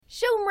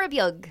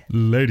Beag.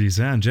 Ladies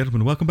and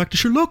gentlemen, welcome back to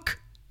Sure Look,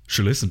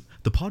 Sure Listen,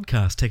 the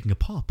podcast taking a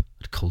pop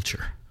at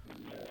culture.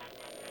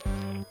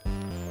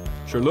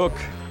 Sure look,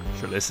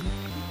 sure listen.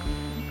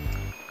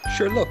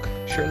 Sure look,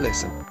 sure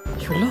listen.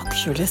 Sure look,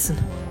 sure listen.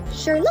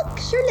 Sure look,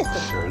 sure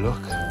listen. Sure look,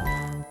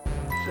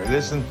 sure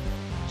listen.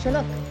 Sure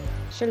look,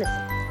 sure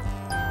listen.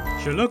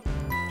 Sure look,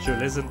 sure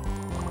listen.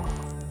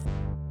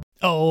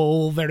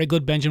 Oh, very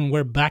good, Benjamin.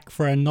 We're back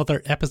for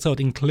another episode,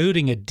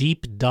 including a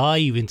deep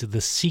dive into the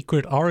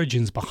secret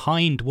origins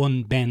behind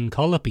one Ben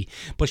Cullopy.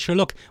 But sure,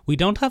 look, we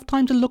don't have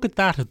time to look at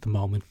that at the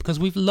moment because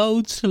we've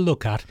loads to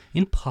look at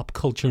in pop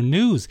culture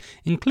news,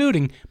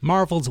 including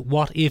Marvel's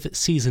What If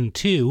Season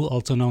 2,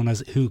 also known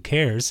as Who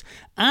Cares,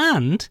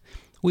 and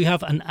we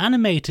have an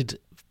animated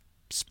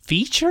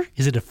feature?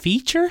 Is it a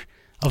feature?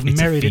 Of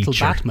It's Merry a Little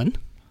feature. Batman.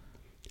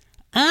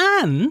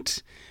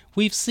 And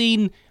we've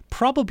seen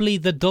probably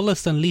the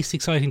dullest and least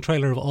exciting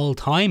trailer of all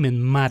time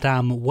in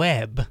Madame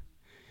Web.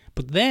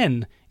 But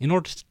then, in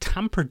order to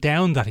tamper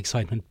down that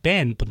excitement,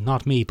 Ben, but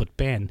not me, but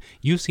Ben,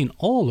 you've seen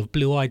all of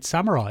Blue-Eyed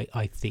Samurai,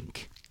 I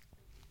think.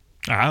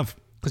 I have.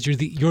 Because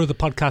you're the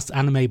podcast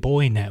anime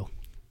boy now.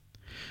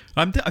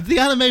 I'm the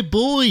anime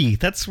boy.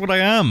 That's what I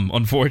am,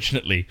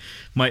 unfortunately.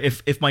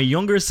 If my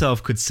younger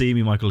self could see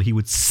me, Michael, he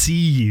would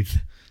seethe,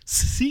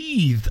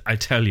 I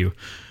tell you,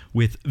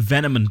 with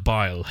venom and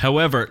bile.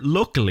 However,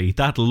 luckily,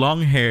 that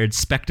long-haired,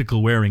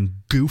 spectacle-wearing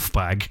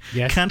goofbag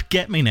Yes. can't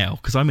get me now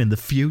because I'm in the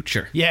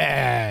future.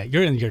 Yeah,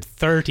 you're in your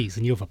 30s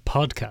and you have a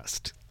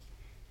podcast.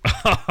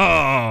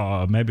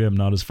 Maybe I'm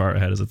not as far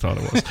ahead as I thought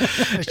I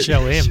was.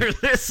 Show him. Sure,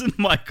 listen,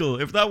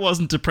 Michael, if that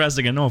wasn't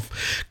depressing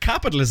enough,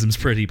 capitalism's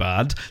pretty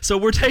bad, so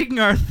we're taking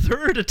our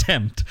third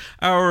attempt,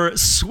 our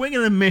swing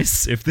and a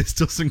miss, if this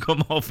doesn't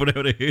come off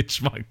without a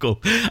hitch,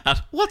 Michael,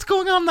 at what's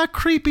going on in that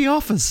creepy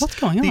office. What's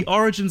going on? The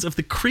origins of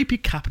the creepy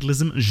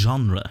capitalism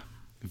genre.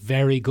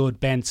 Very good,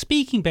 Ben.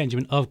 Speaking,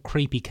 Benjamin, of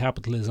creepy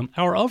capitalism,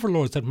 our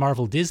overlords at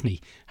Marvel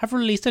Disney have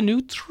released a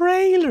new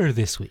trailer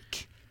this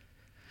week.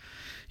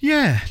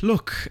 Yeah,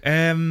 look,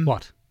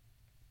 What?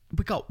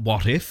 we got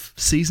What If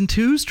Season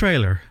 2's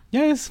trailer.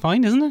 Yeah, it's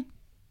fine, isn't it?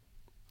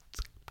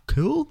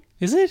 Cool?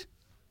 Is it?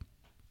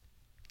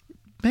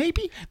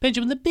 Maybe?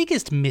 Benjamin, the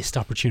biggest missed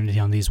opportunity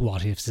on these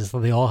what ifs is that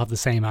they all have the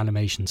same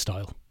animation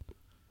style.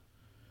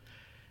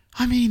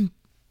 I mean,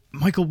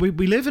 Michael, we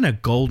live in a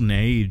golden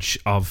age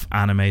of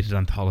animated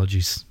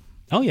anthologies.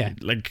 Oh yeah.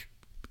 Like,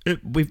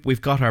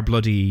 we've got our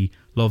bloody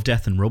Love,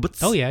 Death and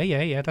Robots. Oh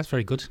yeah, that's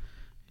very good.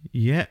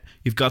 Yeah.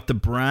 You've got the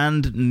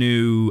brand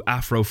new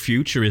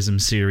Afrofuturism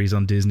series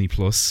on Disney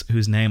Plus,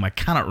 whose name I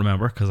cannot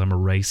remember because I'm a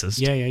racist.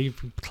 Yeah, you're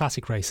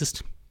classic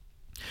racist.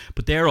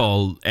 But they're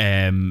all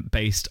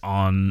based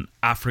on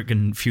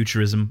African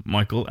futurism,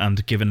 Michael,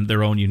 and given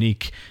their own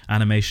unique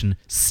animation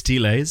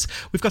styles.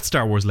 We've got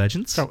Star Wars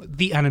Legends. So,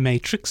 The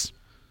Animatrix.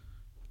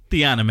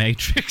 The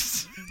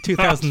Animatrix.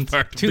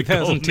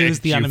 2002 is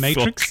The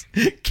Animatrix.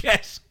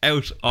 Get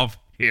out of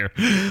here.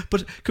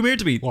 But come here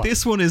to me. What?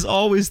 This one is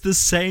always the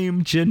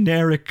same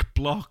generic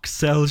block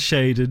cell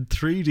shaded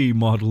 3D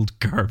modelled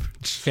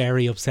garbage.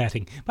 Very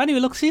upsetting. But anyway,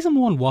 look, season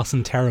 1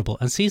 wasn't terrible,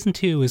 and season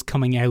 2 is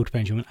coming out,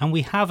 Benjamin, and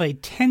we have a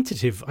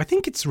tentative, I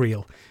think it's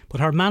real,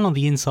 but our man on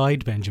the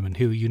inside, Benjamin,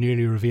 who you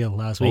nearly revealed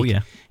last week, Oh,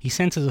 yeah. he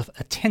sent us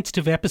a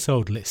tentative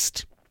episode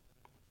list.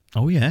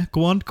 Oh yeah,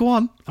 go on.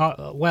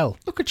 Well,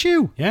 Look at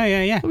you.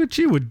 yeah. Look at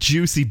you with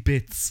juicy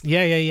bits.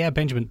 Yeah,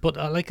 Benjamin. But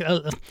a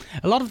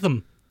lot of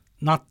them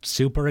not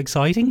super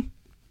exciting,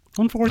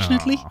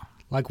 unfortunately.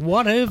 Like,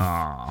 what if,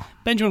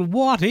 Benjamin,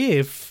 what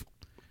if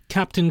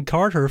Captain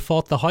Carter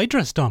fought the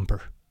Hydra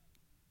Stomper?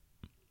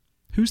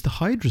 Who's the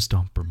Hydra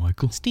Stomper,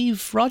 Michael?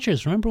 Steve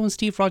Rogers. Remember when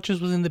Steve Rogers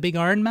was in the Big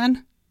Iron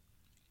Man?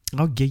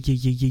 Oh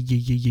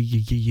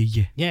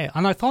yeah. Yeah,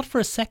 and I thought for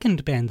a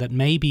second, Ben, that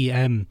maybe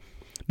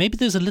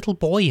there's a little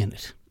boy in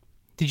it.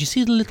 Did you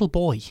see the little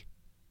boy?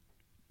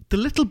 The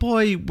little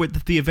boy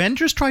with the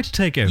Avengers tried to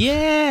take out.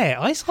 Yeah,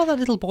 I saw that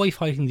little boy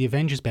fighting the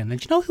Avengers, Ben. And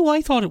do you know who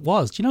I thought it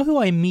was? Do you know who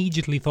I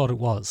immediately thought it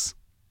was?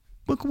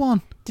 Well, go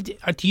on.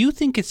 Do you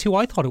think it's who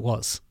I thought it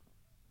was?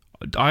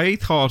 I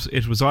thought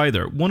it was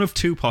either one of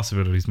two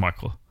possibilities,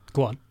 Michael.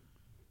 Go on.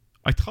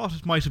 I thought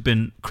it might have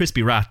been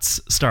Crispy Rat's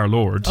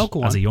Star-Lord Oh,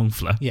 go as on. a young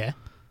fella. Yeah.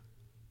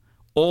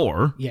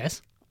 Or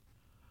Yes.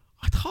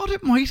 I thought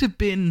it might have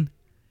been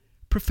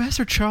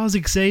Professor Charles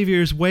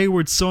Xavier's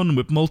wayward son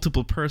with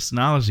multiple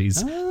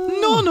personalities.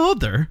 None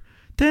other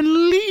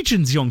than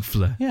Legion's young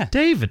fella. Yeah.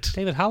 David.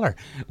 David Haller.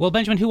 Well,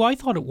 Benjamin, who I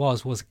thought it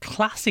was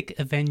classic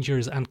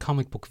Avengers and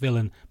comic book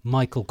villain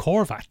Michael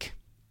Korvac.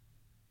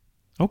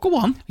 Oh, go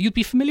on. You'd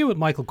be familiar with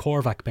Michael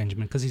Korvac,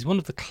 Benjamin, because he's one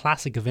of the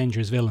classic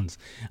Avengers villains.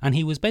 And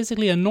he was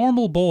basically a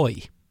normal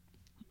boy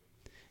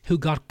who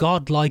got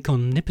godlike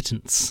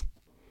omnipotence.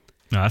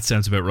 No, that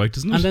sounds about right,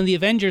 doesn't it? And then the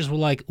Avengers were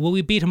like, well,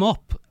 we beat him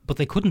up. But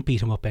they couldn't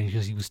beat him up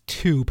because he was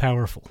too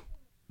powerful.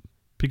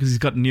 Because he's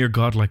got near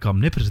godlike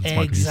omnipotence,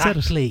 Michael. You said it.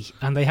 Exactly.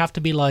 And they have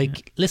to be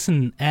like,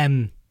 listen,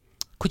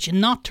 could you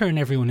not turn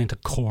everyone into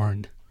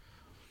corn?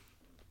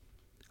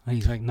 And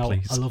he's like, no,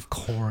 Please. I love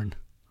corn.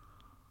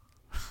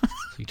 So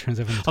he turns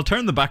everyone into I'll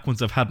turn them back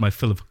once I've had my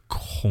fill of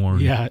corn. corn.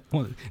 Yeah,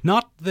 well,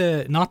 not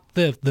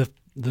the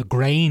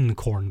grain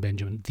corn,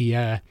 Benjamin.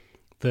 The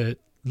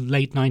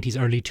late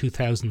 90s, early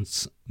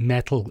 2000s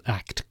metal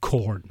act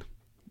corn.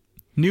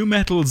 New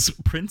Metal's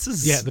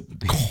Prince's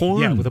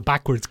corn. Yeah, with a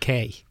backwards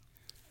K.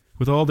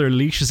 With all their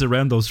leashes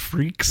around those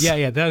freaks.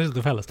 Yeah, those are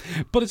the fellas.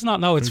 But it's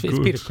not. No, it's They're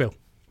good. Peter Quill.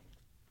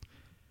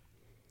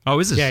 Oh,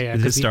 is it? Yeah. It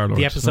is Because Star-Lord.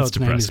 the episode's That's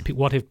name is depressing.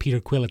 "What If Peter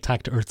Quill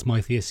Attacked Earth's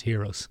Mightiest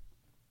Heroes?"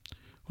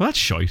 Well, that's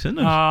shite, isn't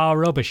it? Ah,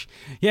 rubbish.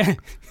 Yeah.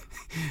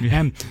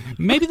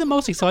 Maybe the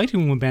most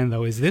exciting one, Ben,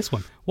 though, is this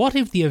one. What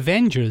if the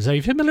Avengers? Are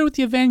you familiar with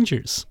the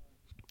Avengers?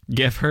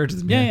 Yeah, I've heard of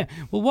them. Yeah.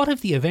 Well, what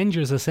if the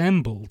Avengers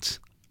assembled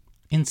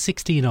in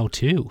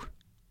 1602?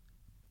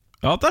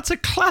 Oh, that's a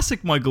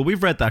classic, Michael.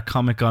 We've read that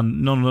comic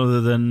on none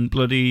other than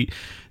bloody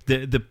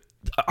the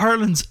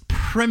Ireland's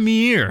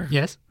premier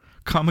Yes.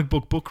 comic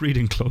book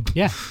reading club.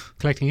 Yeah.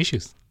 Collecting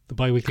issues. The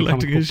bi-weekly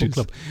Collecting comic book issues.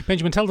 club.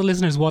 Benjamin, tell the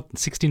listeners what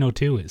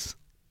 1602 is.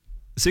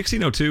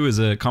 1602 is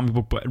a comic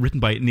book written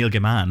by Neil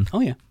Gaiman. Oh,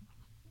 yeah.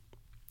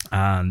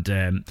 And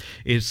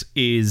it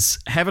is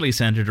heavily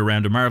centered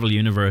around a Marvel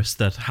universe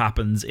that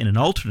happens in an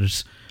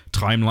alternate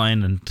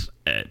timeline and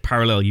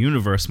parallel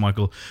universe,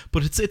 Michael.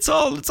 But it's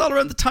all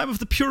around the time of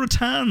the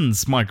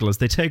Puritans, Michael, as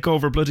they take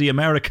over bloody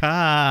America.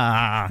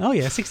 Oh,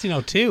 yeah.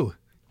 1602.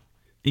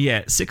 Yeah,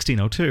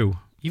 1602.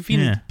 You've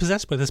been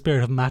possessed by the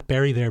spirit of Matt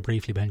Berry there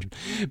briefly, Benjamin.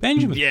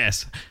 Benjamin.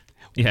 Yes.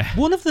 Yeah.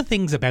 One of the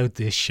things about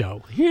this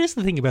show, here's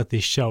the thing about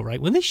this show, right?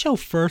 When this show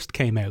first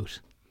came out,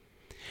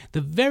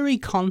 the very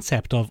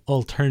concept of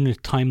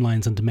alternate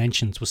timelines and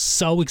dimensions was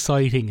so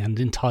exciting and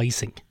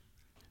enticing.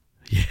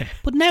 Yeah.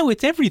 But now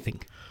it's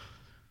everything.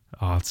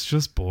 Oh, it's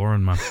just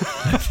boring, man.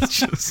 It's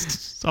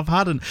just, I've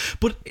had it.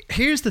 But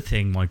here's the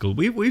thing, Michael.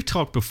 We've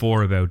talked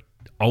before about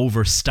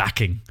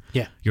overstacking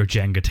your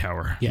Jenga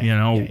tower. Yeah. You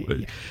know?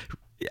 Yeah.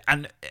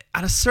 And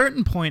at a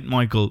certain point,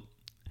 Michael,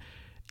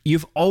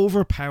 you've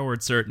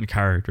overpowered certain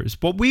characters.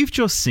 What we've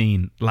just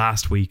seen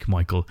last week,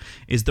 Michael,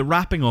 is the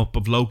wrapping up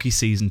of Loki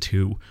Season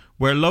 2,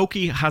 where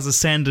Loki has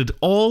ascended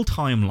all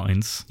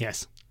timelines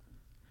Yes.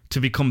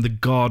 to become the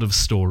god of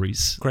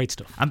stories. Great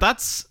stuff. And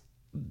that's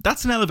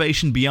an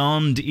elevation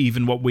beyond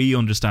even what we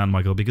understand,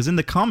 Michael, because in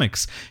the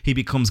comics, he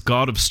becomes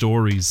god of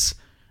stories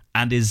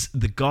and is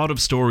the god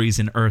of stories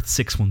in Earth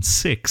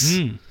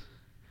 616.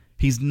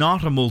 He's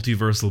not a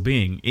multiversal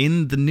being.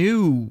 In the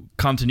new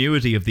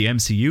continuity of the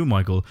MCU,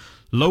 Michael,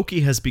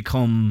 Loki has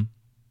become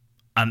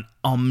an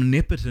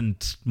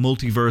omnipotent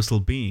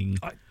multiversal being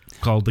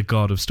called the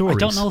God of Stories. I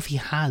don't know if he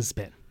has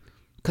been.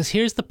 Because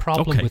here's the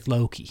problem with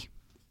Loki.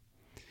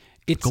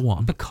 It's Go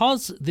on.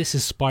 because this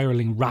is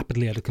spiraling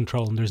rapidly out of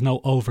control and there's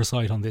no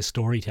oversight on this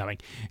storytelling.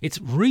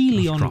 It's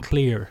really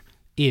unclear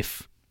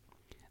if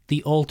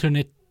the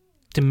alternate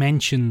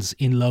dimensions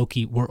in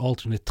Loki were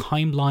alternate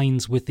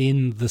timelines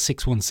within the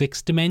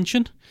 616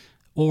 dimension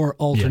or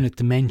alternate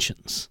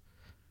dimensions.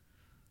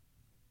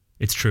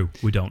 It's true.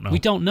 We don't know. We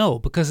don't know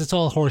because it's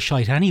all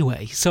horseshite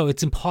anyway, so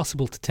it's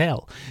impossible to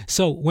tell.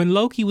 So when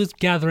Loki was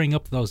gathering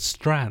up those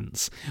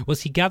strands,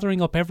 was he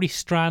gathering up every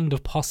strand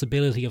of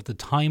possibility of the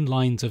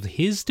timelines of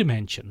his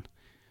dimension?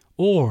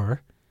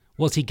 Or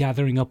was he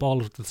gathering up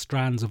all of the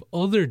strands of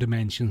other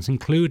dimensions,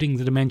 including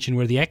the dimension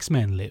where the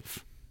X-Men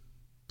live?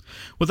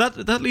 Well,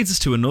 that leads us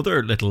to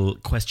another little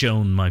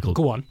question, Michael.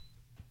 Go on.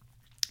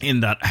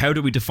 In that, how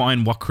do we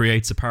define what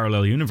creates a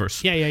parallel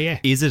universe? Yeah.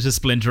 Is it a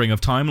splintering of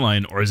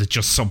timeline, or is it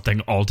just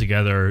something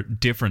altogether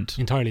different?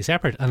 Entirely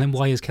separate. And then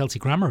why is Kelsey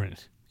Grammer in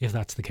it, if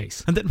that's the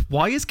case? And then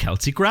why is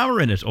Kelsey Grammer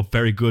in it? Oh,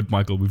 very good,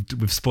 Michael.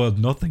 We've spoiled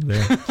nothing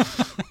there.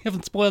 I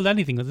haven't spoiled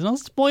anything. There's no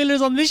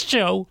spoilers on this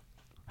show.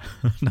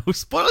 No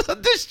spoilers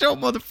on this show,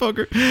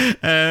 motherfucker.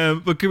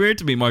 But come here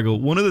to me, Michael.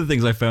 One of the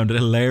things I found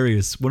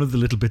hilarious, one of the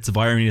little bits of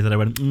irony that I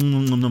went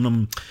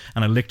and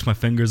I licked my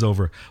fingers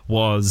over,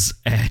 was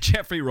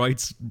Jeffrey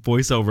Wright's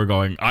voiceover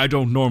going, "I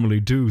don't normally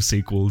do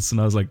sequels,"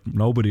 and I was like,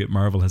 nobody at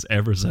Marvel has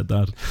ever said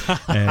that.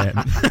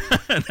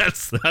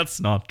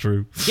 That's not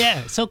true.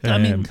 Yeah. So I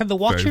mean, can the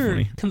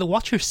very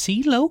watcher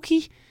see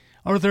Loki?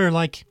 Or are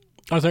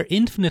there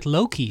infinite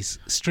Lokis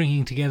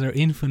stringing together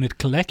infinite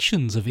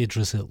collections of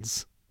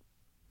Idrisils?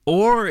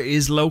 Or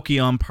is Loki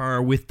on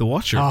par with the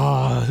Watcher?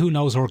 Who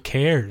knows or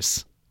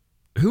cares?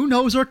 Who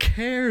knows or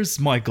cares,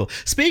 Michael?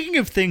 Speaking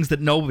of things that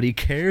nobody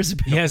cares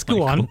about, Yes, go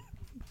Michael,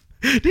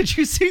 on. Did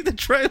you see the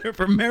trailer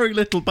for Merry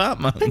Little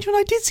Batman? Benjamin,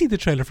 I did see the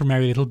trailer for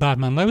Merry Little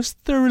Batman. I was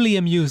thoroughly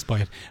amused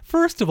by it.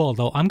 First of all,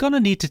 though, I'm gonna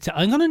need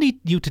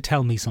you to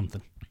tell me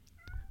something.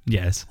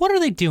 Yes. What are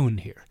they doing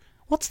here?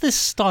 What's this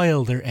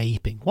style they're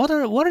aping? What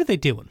are they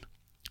doing?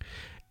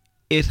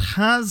 It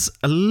has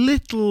a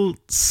little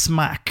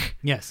smack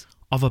Yes.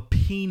 of a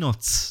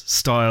Peanuts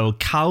style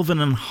Calvin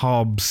and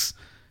Hobbes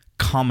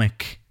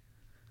comic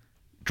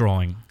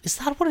drawing. Is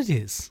that what it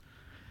is?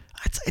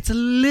 It's a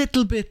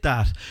little bit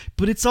that,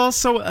 but it's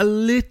also a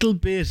little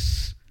bit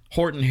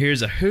Horton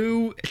Hears a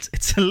Who.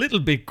 It's a little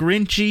bit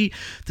grinchy.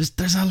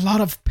 There's a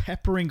lot of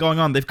peppering going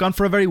on. They've gone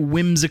for a very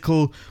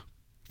whimsical,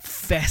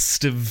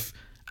 festive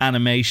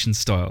animation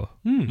style,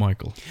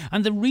 Michael.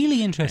 And the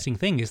really interesting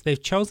thing is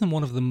they've chosen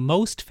one of the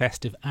most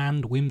festive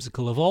and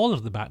whimsical of all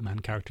of the Batman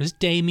characters,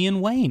 Damian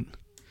Wayne.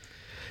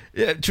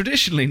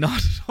 Traditionally not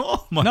at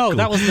all, Michael. No,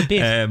 that was the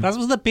bit. That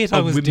was the bit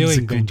I was doing,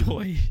 whimsical Benjamin.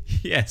 boy.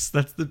 Yes,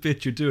 that's the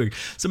bit you're doing.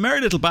 So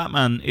Merry Little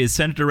Batman is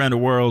centered around a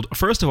world,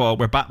 first of all,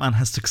 where Batman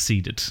has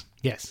succeeded.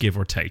 Yes. Give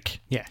or take.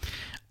 Yeah.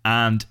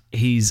 And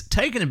he's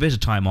taken a bit of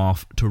time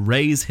off to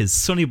raise his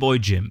sonny boy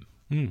Jim.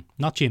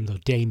 Not Jim, though.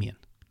 Damian.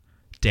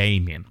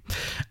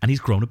 And he's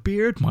grown a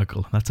beard,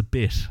 Michael. That's a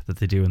bit that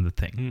they do in the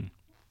thing.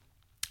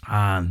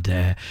 And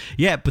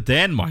but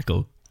then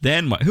Michael,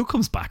 who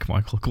comes back,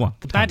 Michael? Come on.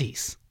 The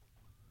baddies.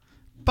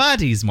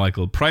 Baddies,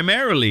 Michael.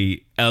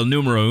 Primarily El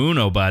Numero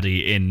Uno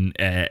baddie in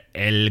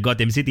El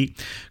Gotham City,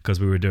 because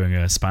we were doing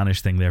a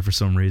Spanish thing there for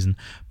some reason.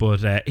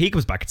 But he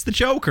comes back. It's the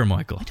Joker,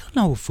 Michael. I don't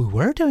know if we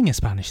were doing a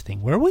Spanish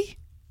thing, were we?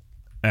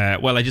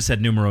 Well, I just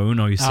said Numero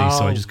Uno, you see,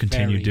 so I just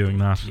continued doing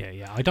that.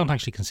 Yeah. I don't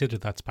actually consider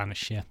that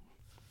Spanish, yeah.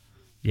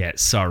 Yeah,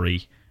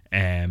 sorry.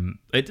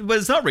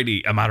 It's not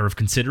really a matter of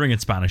considering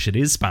it Spanish. It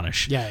is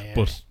Spanish. Yeah.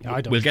 But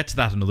I don't. we'll get to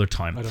that another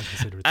time. I don't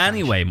consider it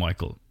Anyway,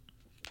 Michael.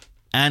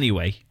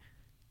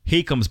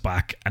 He comes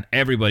back and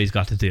everybody's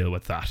got to deal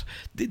with that.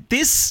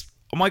 This,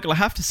 Michael, I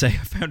have to say,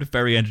 I found it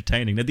very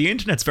entertaining. Now, the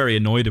internet's very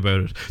annoyed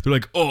about it. They're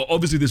like, oh,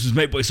 obviously this was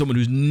made by someone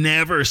who's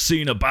never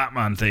seen a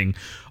Batman thing.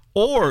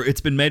 Or it's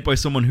been made by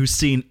someone who's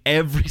seen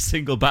every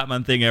single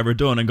Batman thing ever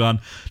done and gone,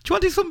 do you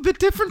want to do something a bit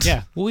different?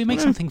 Yeah. Will we make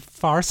something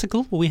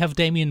farcical? Will we have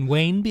Damian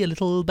Wayne be a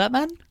little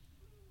Batman?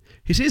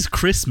 It is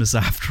Christmas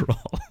after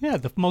all. Yeah,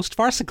 the most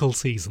farcical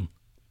season.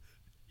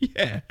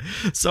 Yeah.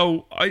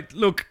 So,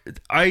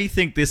 I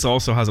think this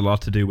also has a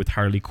lot to do with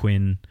Harley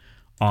Quinn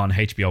on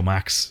HBO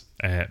Max,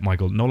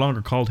 Michael. No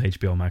longer called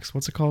HBO Max.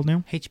 What's it called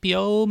now?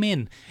 HBO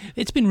Min.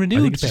 It's been renewed.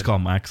 I think it's just Ben.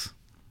 called Max.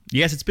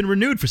 Yes, it's been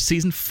renewed for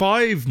season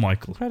 5,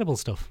 Michael. Incredible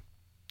stuff.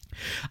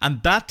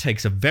 And that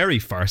takes a very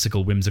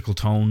farcical, whimsical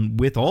tone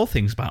with all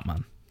things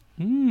Batman.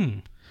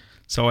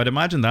 So I'd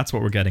imagine that's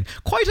what we're getting.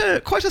 Quite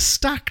a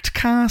stacked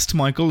cast,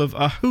 Michael, of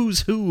a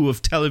who's who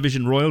of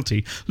television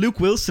royalty. Luke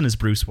Wilson is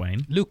Bruce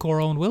Wayne. Luke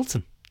or Owen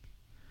Wilson.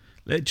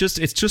 It's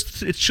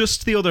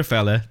just the other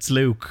fella. It's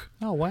Luke.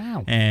 Oh,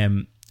 wow.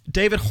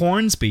 David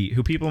Hornsby,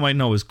 who people might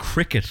know as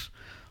Cricket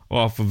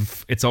off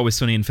of It's Always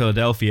Sunny in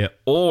Philadelphia,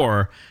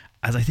 or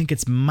as I think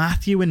it's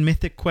Matthew in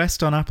Mythic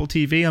Quest on Apple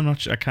TV. I'm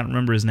not sure, I can't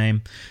remember his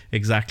name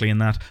exactly in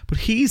that, but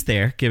he's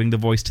there giving the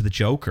voice to the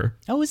Joker.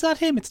 Oh, is that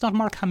him? It's not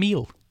Mark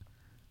Hamill.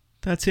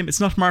 That's him. It's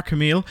not Mark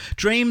Hamill.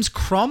 James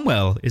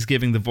Cromwell is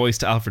giving the voice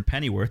to Alfred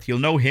Pennyworth. You'll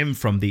know him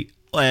from the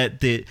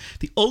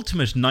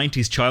ultimate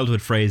 90s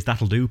childhood phrase,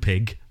 "That'll do,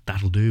 pig.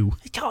 That'll do."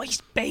 Oh, he's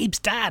Babe's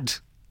dad.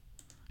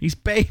 He's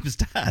Babe's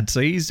dad,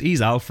 so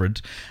he's Alfred,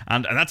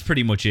 and that's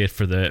pretty much it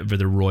for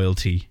the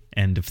royalty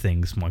end of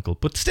things, Michael.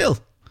 But still,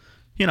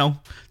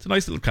 it's a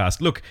nice little cast.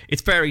 Look,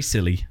 it's very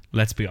silly.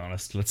 Let's be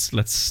honest.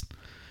 Let's.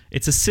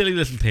 It's a silly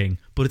little thing,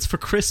 but it's for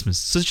Christmas,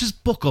 so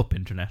just book up,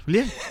 internet, will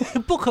you?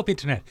 Book up,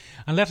 internet,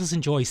 and let us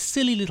enjoy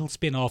silly little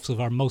spin-offs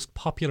of our most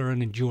popular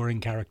and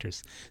enduring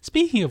characters.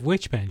 Speaking of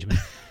which, Benjamin,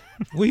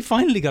 we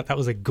finally got... That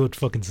was a good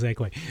fucking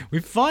segue. We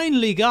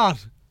finally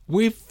got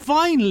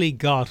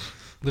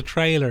the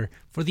trailer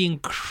for the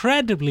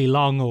incredibly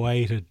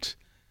long-awaited...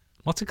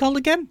 What's it called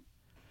again?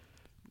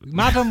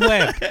 Madam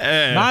Web.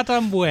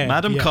 Madam Web.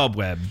 Madam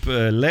Cobweb.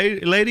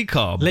 Lady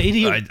Cobb.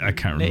 I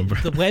can't remember.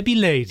 The Webby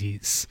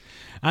Ladies.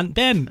 And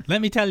Ben,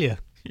 let me tell you,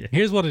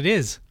 here's what it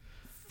is.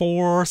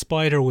 4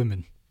 Spider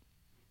Women.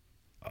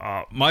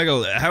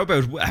 Michael, how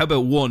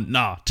about 1?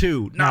 Nah,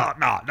 2.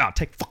 Nah.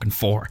 Take fucking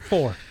 4.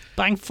 4.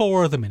 Bang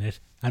 4 of them in it,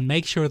 and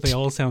make sure they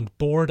all sound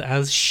bored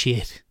as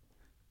shit.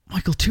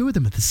 Michael, 2 of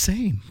them are the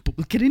same, but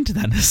we'll get into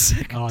that in a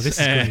second. Oh, this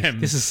is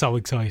great. This is so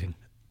exciting.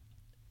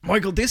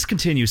 Michael, this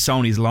continues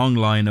Sony's long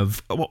line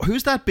of,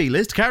 who's that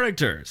B-list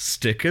character?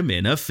 Stick him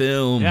in a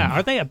film. Yeah,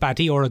 are they a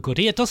baddie or a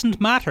goodie? It doesn't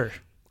matter.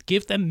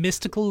 Give them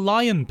mystical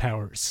lion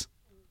powers.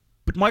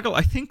 But Michael,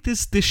 I think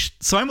this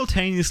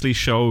simultaneously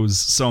shows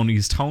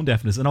Sony's tone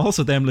deafness and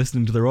also them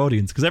listening to their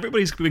audience, because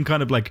everybody's been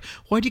kind of like,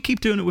 why do you keep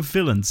doing it with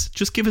villains?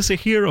 Just give us a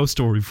hero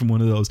story from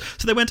one of those.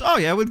 So they went, oh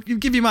yeah, we'll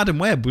give you Madam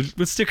Web,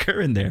 we'll stick her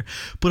in there.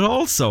 But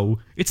also,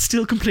 it's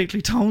still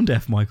completely tone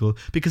deaf, Michael,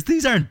 because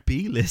these aren't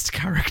B-list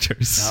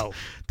characters. No.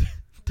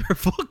 They're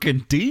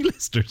fucking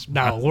D-listers.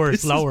 No,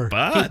 worse, lower.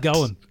 Bad.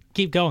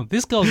 Keep going.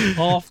 This goes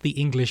off the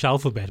English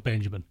alphabet,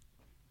 Benjamin.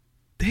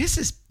 This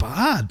is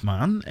bad,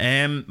 man.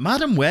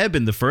 Madam Web,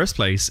 in the first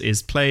place,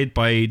 is played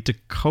by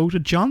Dakota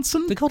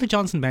Johnson. Dakota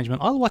Johnson, Benjamin.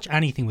 I'll watch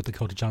anything with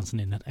Dakota Johnson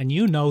in it, and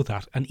you know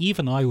that, and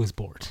even I was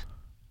bored.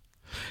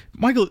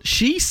 Michael,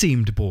 she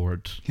seemed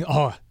bored.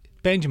 Oh,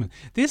 Benjamin,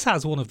 this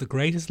has one of the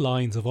greatest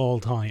lines of all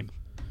time.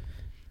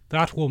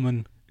 That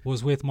woman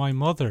was with my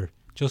mother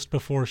just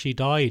before she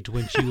died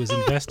when she was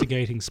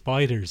investigating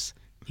spiders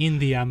in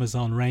the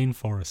Amazon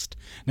rainforest.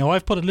 Now,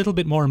 I've put a little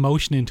bit more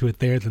emotion into it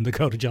there than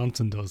Dakota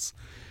Johnson does.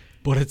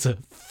 But it's a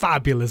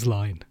fabulous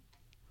line.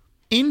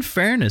 In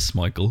fairness,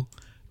 Michael,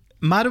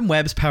 Madam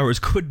Web's powers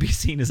could be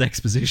seen as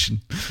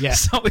exposition. Yeah.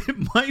 So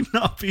it might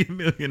not be a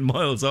million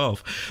miles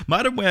off.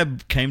 Madam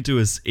Web came to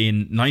us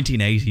in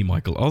 1980,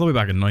 Michael, all the way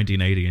back in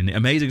 1980, in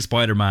Amazing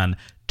Spider-Man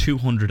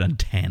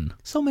 210.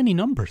 So many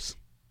numbers.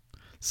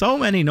 So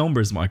many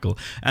numbers, Michael.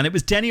 And it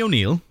was Denny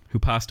O'Neil, who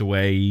passed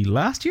away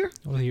last year.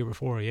 Or the year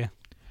before, yeah.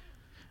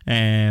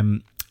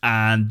 And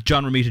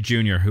John Romita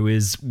Jr., who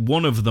is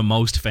one of the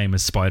most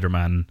famous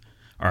Spider-Man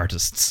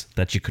artists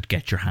that you could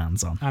get your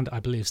hands on. And I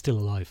believe still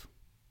alive.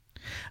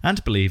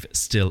 And believe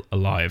still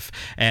alive.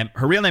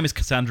 Her real name is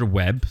Cassandra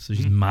Webb, so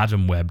she's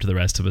Madam Webb to the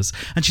rest of us.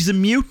 And she's a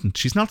mutant.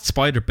 She's not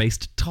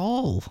spider-based at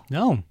all.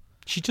 No,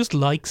 she just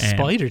likes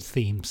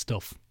spider-themed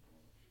stuff.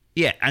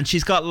 Yeah, and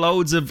she's got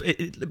loads of...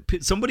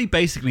 somebody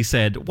basically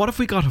said, what if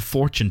we got a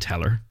fortune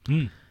teller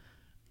and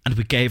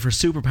we gave her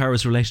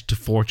superpowers related to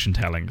fortune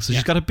telling? So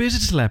she's got a bit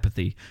of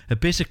telepathy, a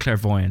bit of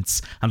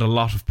clairvoyance, and a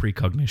lot of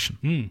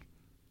precognition.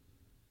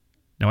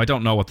 Now, I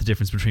don't know what the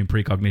difference between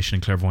precognition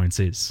and clairvoyance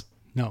is.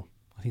 No,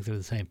 I think they're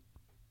the same.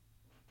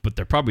 But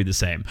they're probably the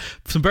same.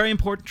 Some very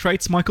important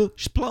traits, Michael.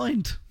 She's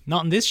blind.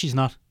 Not in this, she's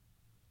not.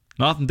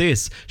 Not in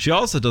this. She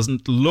also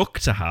doesn't look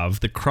to have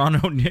the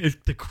chronic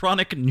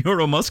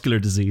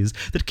neuromuscular disease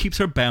that keeps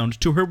her bound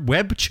to her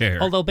web chair.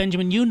 Although,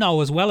 Benjamin, you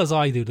know as well as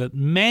I do that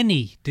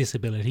many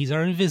disabilities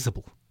are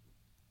invisible.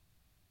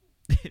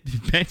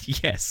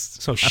 Yes.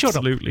 So shut up.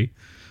 Absolutely.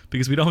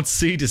 Because we don't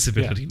see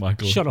disability,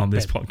 Michael, Shut up, on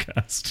this Ben.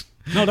 podcast.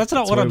 No, that's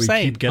not what why I'm we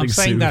saying. keep getting I'm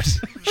saying that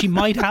sued. she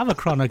might have a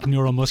chronic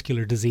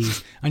neuromuscular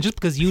disease, and just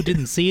because you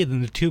didn't see it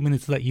in the 2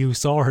 minutes that you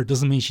saw her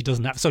doesn't mean she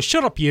doesn't have. So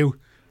shut up, you.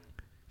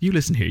 You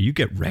listen here, you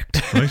get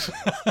wrecked, right?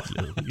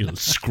 you little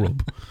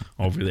scrub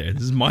over there.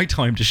 This is my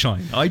time to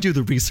shine. I do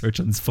the research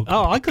on this fucking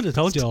Oh, I could have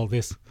told you all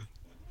this.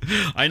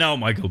 I know,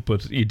 Michael,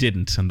 but you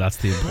didn't, and that's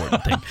the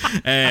important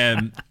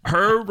thing.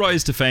 Her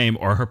rise to fame,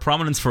 or her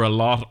prominence for a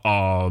lot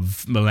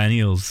of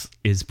millennials,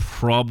 is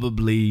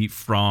probably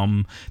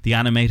from the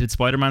animated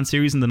Spider-Man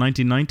series in the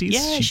 1990s.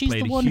 Yeah, she she's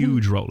played the a one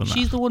huge role in that.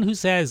 She's the one who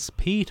says,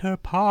 "Peter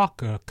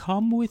Parker,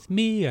 come with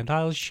me, and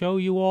I'll show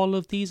you all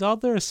of these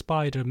other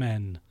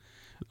Spider-Men."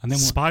 And then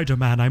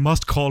Spider-Man, I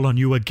must call on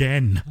you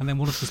again. And then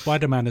one of the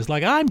Spider-Man is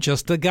like, "I'm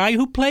just the guy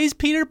who plays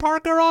Peter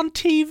Parker on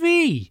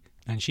TV."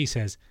 And she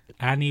says,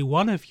 "Any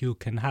one of you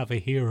can have a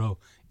hero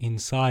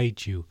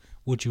inside you.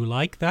 Would you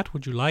like that?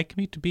 Would you like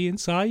me to be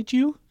inside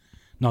you?"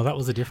 No, that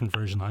was a different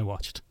version I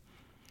watched.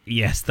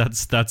 Yes,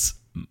 that's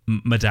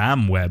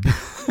Madame Web,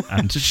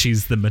 and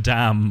she's the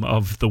Madame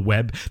of the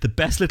web, the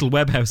best little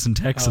web house in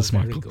Texas,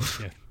 Very Michael. good,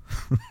 yeah.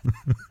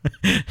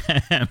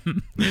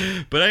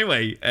 But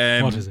anyway,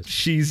 What is it?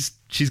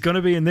 She's going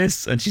to be in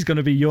this, and she's going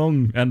to be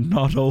young and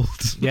not old.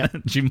 Yeah.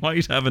 She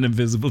might have an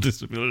invisible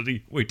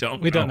disability. We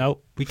don't know.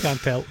 We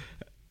can't tell.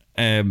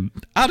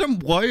 Adam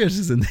Wyatt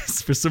is in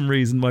this for some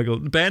reason, Michael.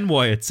 Ben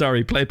Wyatt,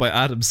 sorry, played by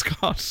Adam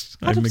Scott.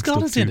 I Adam mixed Scott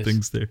up is two in it.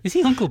 things there. Is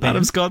he Uncle Ben?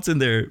 Adam Scott's in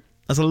there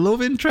as a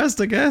love interest,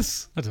 I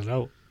guess. I don't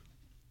know.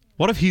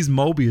 What if he's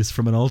Mobius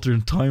from an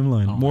alternate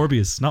timeline? Oh.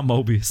 Morbius, not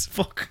Mobius.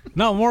 Fuck.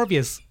 No,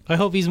 Morbius. I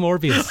hope he's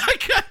Morbius. I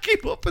can't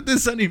keep up with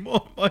this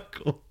anymore,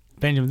 Michael.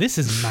 Benjamin, this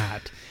is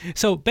mad.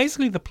 So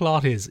basically the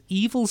plot is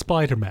evil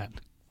Spider-Man.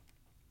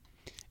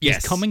 Yes.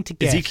 He's coming to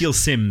get... Ezekiel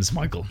Sims,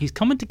 Michael. He's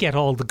coming to get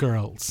all the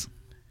girls.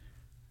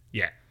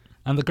 Yeah.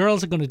 And the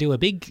girls are going to do a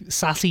big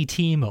sassy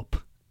team up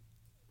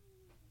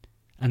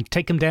and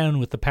take him down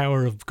with the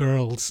power of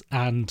girls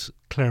and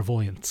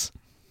clairvoyance.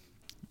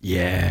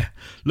 Yeah.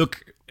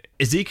 Look,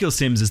 Ezekiel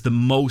Sims is the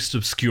most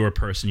obscure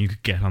person you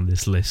could get on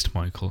this list,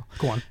 Michael.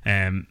 Go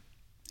on.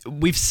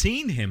 We've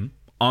seen him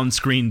on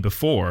screen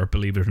before,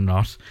 believe it or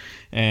not.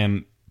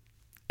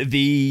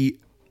 The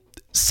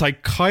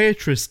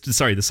psychologist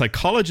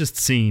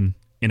scene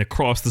in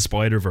Across the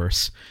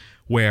Spider-Verse,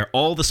 where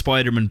all the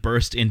Spider-Men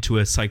burst into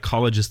a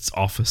psychologist's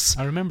office.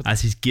 I remember that.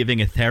 As he's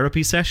giving a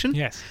therapy session.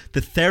 Yes.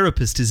 The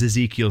therapist is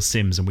Ezekiel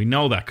Sims, and we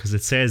know that because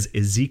it says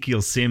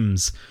Ezekiel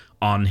Sims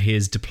on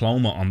his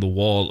diploma on the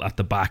wall at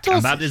the back. Does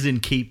and that it? is in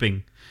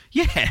keeping.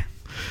 Yeah.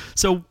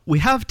 So we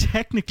have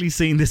technically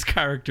seen this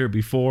character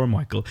before,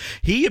 Michael.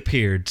 He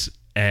appeared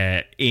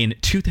in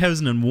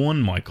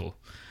 2001, Michael.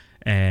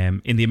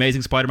 In The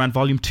Amazing Spider-Man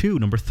Volume 2,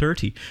 number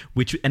 30.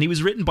 And he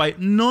was written by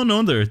none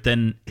other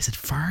than... Is it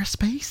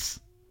Farspace?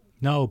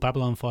 No,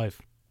 Babylon 5.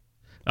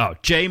 Oh,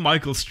 J.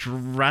 Michael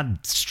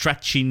Straczynski.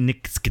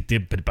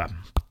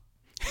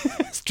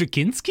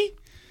 Straczynski?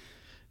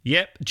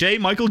 Yep, J.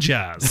 Michael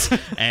Jazz.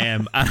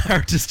 And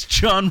artist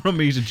John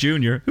Romita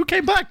Jr., who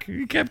came back.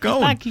 He kept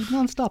going. Back, he's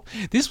non-stop.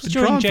 This was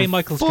Been during drawn J. for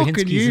Michael fucking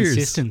Straczynski's years.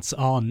 insistence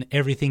on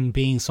everything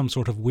being some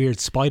sort of weird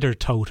spider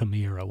totem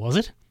era, was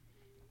it?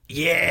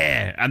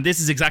 Yeah, and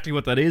this is exactly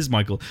what that is,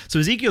 Michael. So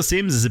Ezekiel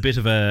Sims is a bit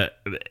of a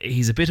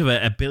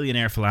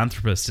billionaire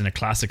philanthropist in a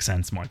classic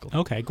sense, Michael.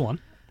 Okay, go on.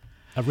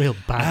 A real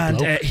bad And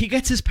bloke. he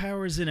gets his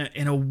powers in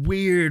a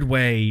weird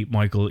way,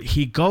 Michael.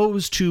 He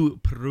goes to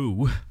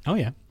Peru, Oh,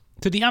 yeah.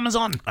 To the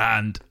Amazon.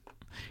 and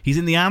he's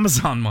in the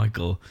Amazon,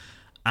 Michael,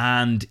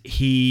 and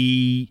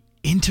he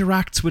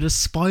interacts with a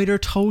spider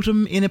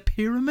totem in a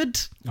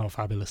pyramid. Oh,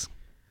 fabulous.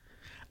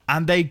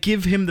 and they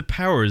give him the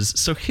powers.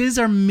 So his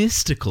are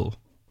mystical.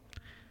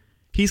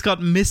 He's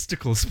got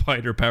mystical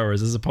spider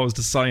powers as opposed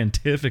to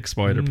scientific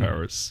spider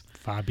powers.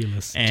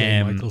 Fabulous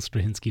J. Michael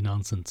Straczynski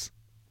nonsense.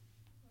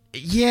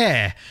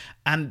 Yeah,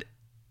 and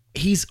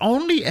he's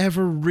only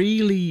ever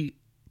really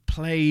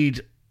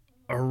played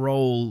a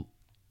role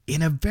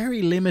in a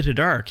very limited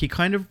arc.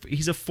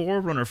 He's a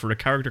forerunner for a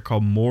character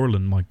called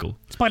Morlun, Michael.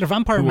 Spider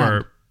Vampire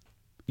Man.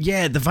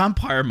 The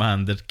vampire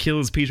man that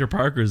kills Peter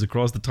Parkers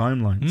across the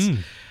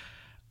timelines.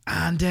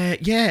 And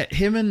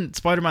him and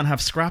Spider-Man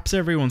have scraps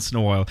every once in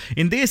a while.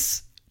 In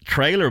this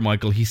trailer,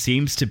 Michael, he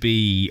seems to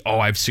be,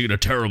 I've seen a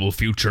terrible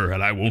future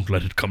and I won't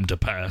let it come to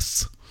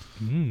pass.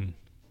 And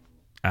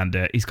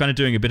he's kind of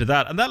doing a bit of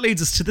that. And that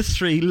leads us to the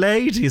three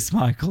ladies,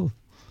 Michael.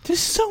 There's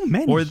so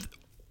many.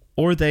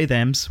 Or they,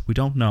 thems. We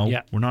don't know.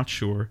 Yeah. We're not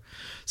sure.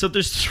 So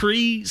there's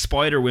three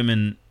Spider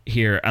Women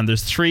here, and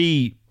there's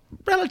three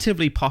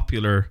relatively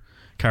popular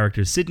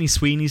characters. Sydney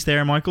Sweeney's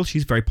there, Michael.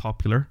 She's very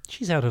popular.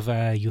 She's out of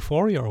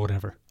Euphoria or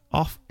whatever.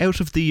 Out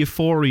of the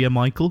Euphoria,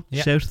 Michael.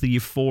 Yeah. She's out of the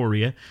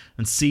Euphoria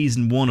and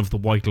season 1 of The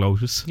White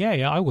Lotus.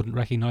 Yeah, I wouldn't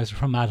recognise her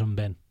from Adam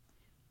Ben.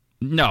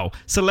 No.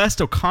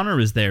 Celeste O'Connor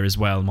is there as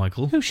well,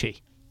 Michael. Who's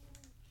she?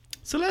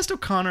 Celeste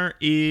O'Connor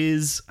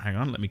is... Hang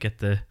on, let me get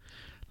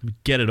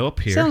it up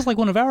here. Sounds like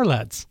one of our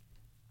lads.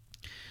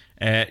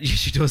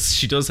 She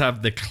does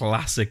have the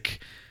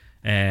classic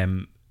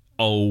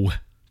O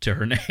to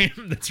her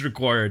name that's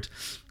required.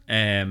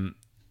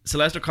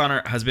 Celeste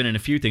O'Connor has been in a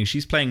few things.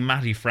 She's playing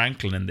Mattie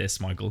Franklin in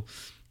this, Michael.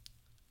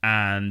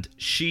 And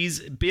she's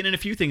been in a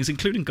few things,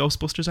 including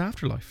Ghostbusters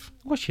Afterlife.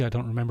 Was she? I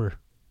don't remember.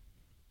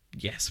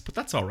 Yes, but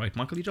that's all right,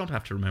 Michael. You don't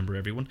have to remember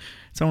everyone.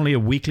 It's only a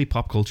weekly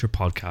pop culture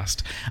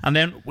podcast. And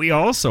then we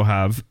also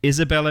have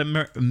Isabella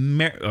I'm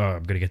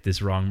going to get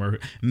this wrong.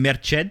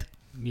 Merced.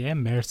 Yeah,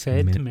 Merced.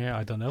 I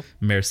don't know.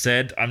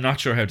 Merced. I'm not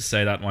sure how to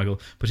say that, Michael.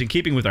 But in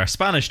keeping with our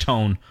Spanish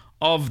tone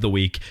of the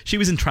week, she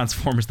was in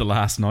Transformers The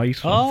Last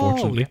Night,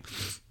 unfortunately.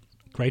 Yeah.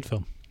 Great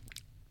film.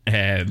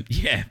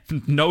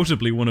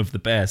 Notably one of the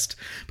best.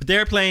 But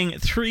they're playing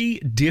three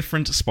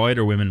different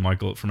Spider-Women,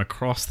 Michael, from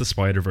across the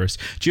Spider-Verse.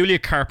 Julia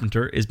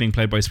Carpenter is being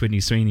played by Sydney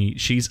Sweeney.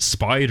 She's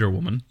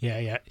Spider-Woman.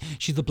 Yeah.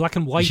 She's the black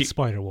and white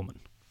Spider-Woman.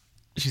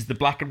 She's the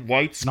black and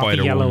white Not Spider-Woman,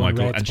 the yellow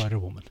Michael. and red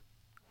Spider-Woman.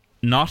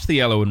 Not the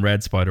yellow and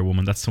red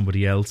Spider-Woman. That's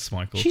somebody else,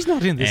 Michael. She's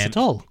not in this at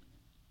all.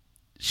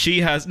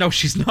 No,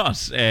 she's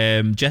not.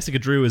 Jessica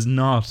Drew is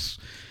not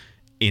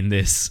in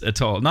this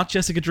at all. Not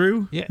Jessica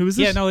Drew? Yeah. Who is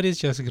it? Yeah, no, it is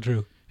Jessica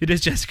Drew. It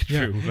is Jessica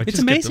Drew. Yeah. I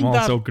just get them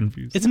all so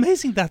confused. It's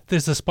amazing that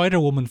there's a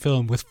Spider-Woman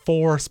film with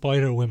 4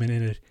 Spider-Women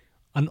in it,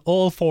 and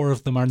all 4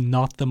 of them are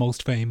not the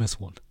most famous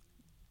one.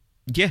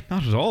 Yeah,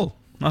 not at all.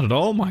 Not at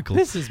all, Michael.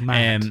 This is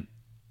mad.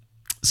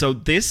 So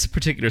this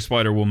particular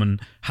Spider-Woman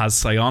has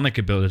psionic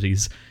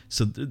abilities,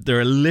 so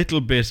they're a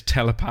little bit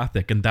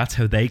telepathic, and that's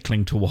how they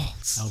cling to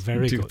walls. Oh,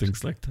 very do good.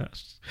 Things like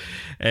that.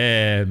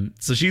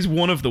 So she's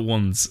one of the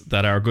ones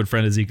that our good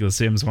friend Ezekiel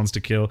Sims wants to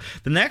kill.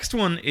 The next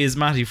one is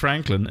Mattie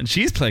Franklin, and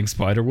she's playing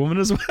Spider-Woman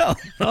as well.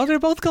 Oh, they're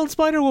both called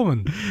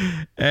Spider-Woman.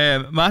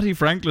 Mattie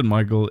Franklin,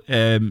 Michael,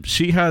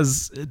 she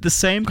has the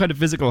same kind of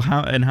physical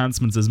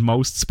enhancements as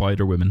most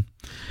Spider-Women.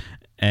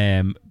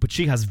 But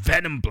she has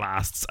venom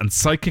blasts and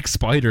psychic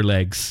spider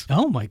legs.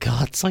 Oh my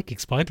god, psychic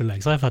spider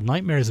legs. I've had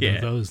nightmares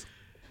about those.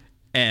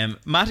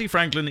 Mattie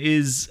Franklin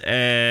is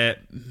I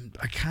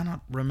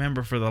cannot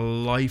remember for the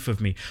life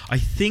of me. I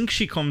think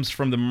she comes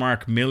from the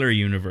Mark Millar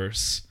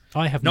universe.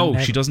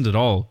 She doesn't at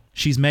all.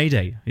 She's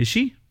Mayday. Is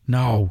she?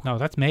 No,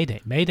 that's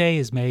Mayday. Mayday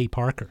is May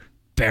Parker.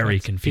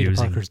 That's confusing.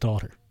 Peter Parker's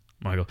daughter.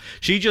 Michael.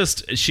 She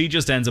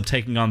just ends up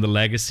taking on the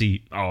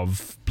legacy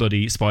of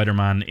bloody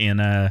Spider-Man in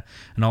an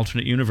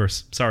alternate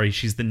universe. Sorry,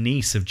 she's the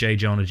niece of J.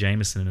 Jonah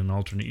Jameson in an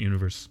alternate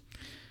universe.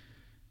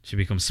 She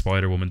becomes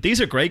Spider-Woman.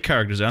 These are great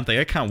characters, aren't they?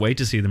 I can't wait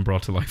to see them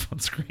brought to life on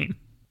screen.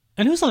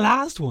 And who's the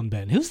last one,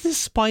 Ben? Who's this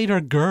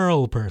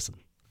Spider-Girl person?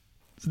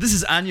 So this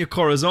is Anya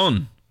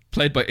Corazon,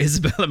 played by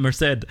Isabella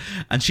Merced,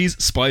 and she's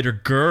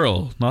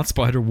Spider-Girl, not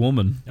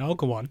Spider-Woman. Oh,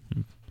 go on.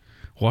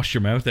 Wash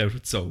your mouth out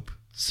with soap,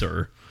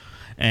 sir.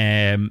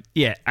 And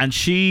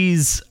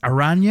she's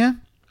Aranya,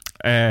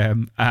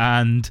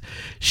 and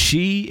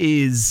she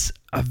is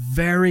a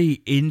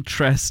very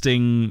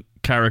interesting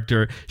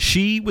character.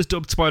 She was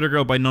dubbed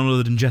Spider-Girl by none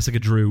other than Jessica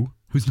Drew,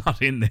 who's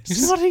not in this.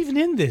 She's not even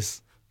in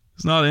this.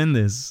 It's not in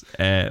this,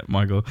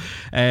 Michael.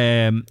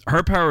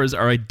 Her powers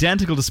are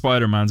identical to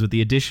Spider-Man's with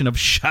the addition of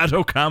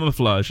shadow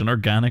camouflage and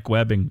organic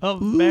webbing. Oh,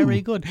 very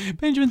good.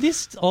 Benjamin,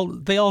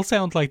 they all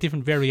sound like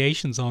different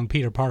variations on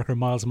Peter Parker,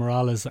 Miles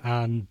Morales,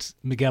 and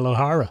Miguel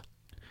O'Hara.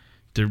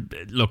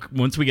 Look,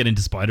 once we get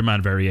into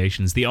Spider-Man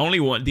variations, the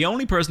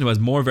only person who has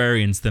more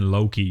variants than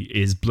Loki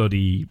is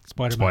bloody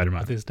Spider-Man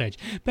at this stage.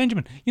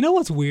 Benjamin, you know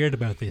what's weird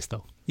about this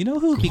though? You know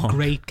who would be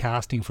great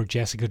casting for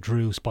Jessica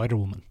Drew,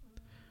 Spider-Woman?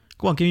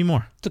 Go on, give me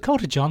more.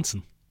 Dakota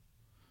Johnson.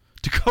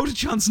 Dakota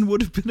Johnson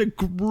would have been a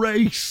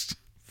great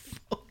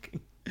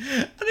fucking...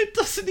 And it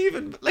doesn't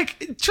even...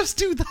 just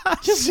do that.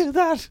 Just do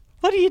that.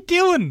 What are you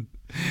doing?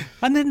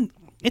 And then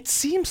it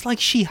seems like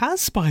she has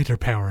spider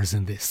powers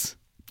in this.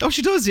 Oh,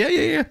 she does.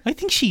 Yeah. I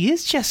think she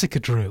is Jessica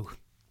Drew.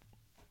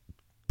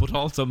 But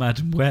also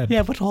Madame Web.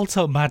 Yeah, but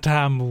also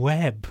Madame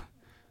Web.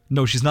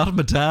 No, she's not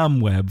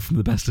Madame Web from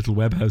the Best Little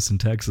Web House in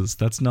Texas.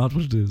 That's not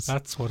what it is.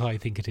 That's what I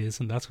think it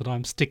is, and that's what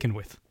I'm sticking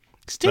with.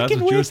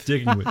 That's what you're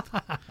sticking with.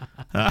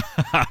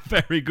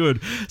 Very good.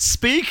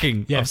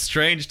 Speaking Yeah. of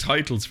strange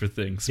titles for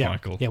things, Yeah.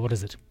 Michael, Yeah, what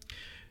is it?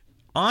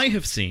 I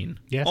have seen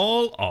Yes.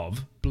 all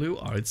of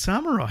Blue-Eyed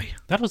Samurai.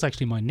 That was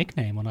actually my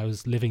nickname when I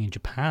was living in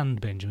Japan,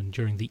 Benjamin,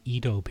 during the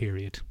Edo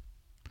period.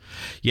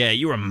 Yeah,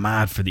 you were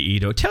mad for the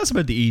Edo. Tell us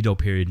about the Edo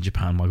period in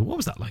Japan, Michael. What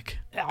was that like?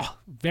 Oh,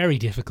 very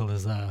difficult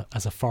as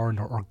a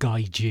foreigner or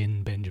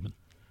gaijin, Benjamin.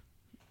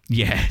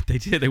 Yeah, they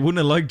did. They wouldn't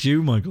have liked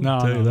you, Michael. No, I'll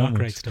tell you no, that not much.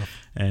 great stuff.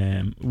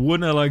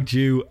 Wouldn't have liked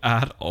you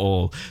at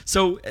all.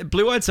 So,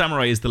 Blue-Eyed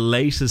Samurai is the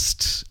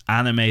latest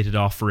animated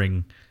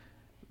offering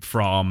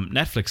from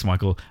Netflix,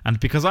 Michael. And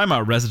because I'm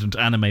a resident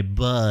anime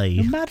buy,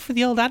 You're mad for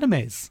the old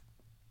animes.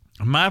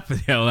 I'm mad for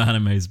the old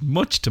animes,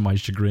 much to my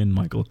chagrin,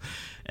 Michael.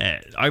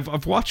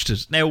 I've watched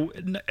it. Now,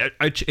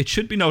 it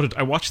should be noted,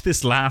 I watched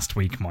this last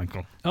week,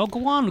 Michael. Oh,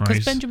 go on, because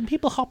Right. Benjamin,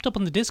 people hopped up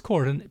on the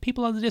Discord, and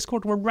people on the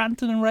Discord were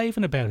ranting and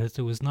raving about it.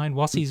 There was Nine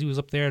Wassies who was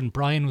up there, and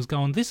Brian was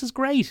going, "This is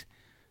great."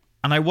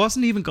 And I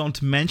wasn't even going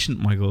to mention it,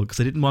 Michael, because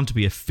I didn't want to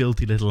be a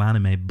filthy little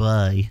anime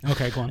buy.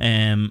 Okay, go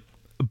on.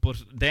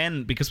 But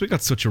then, because we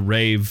got such a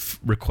rave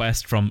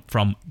request from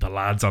the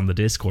lads on the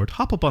Discord,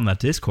 hop up on that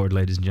Discord,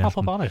 ladies and gentlemen.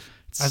 Hop up on it.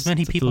 As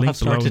many the people link have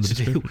below in started the to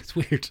do. description. It's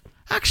weird.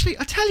 Actually,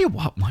 I tell you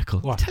what, Michael.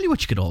 What? I tell you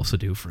what you could also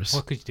do for us.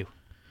 What could you do?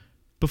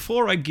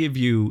 Before I give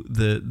you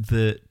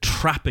the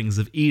trappings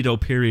of Edo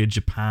period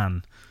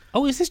Japan.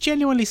 Oh, is this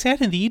genuinely set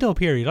in the Edo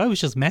period? I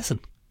was just messing.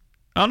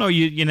 Oh no,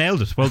 you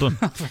nailed it. Well done.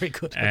 Very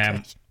good.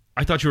 Okay.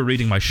 I thought you were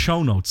reading my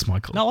show notes,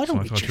 Michael. No, I don't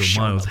So read thought your you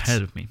show were miles notes.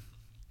 ahead of me.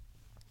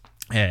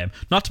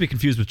 Not to be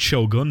confused with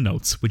Shogun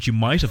notes, which you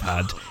might have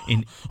had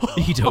in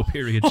Edo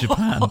period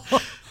Japan.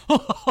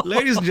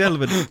 Ladies and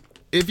gentlemen,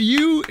 if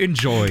you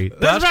enjoy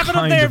that Let's wrap it up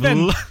kind there, of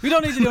Ben. We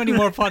don't need to do any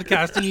more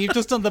podcasting. You've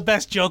just done the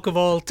best joke of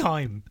all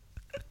time.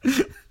 That's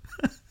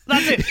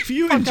it. If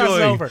you Podcast's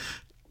enjoy- over.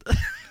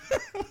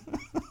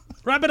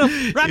 Wrap it up.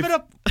 Wrap it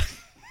up.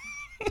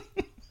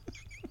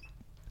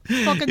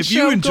 Fucking If you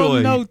Shogun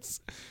enjoy notes.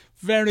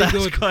 Very that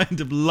good. kind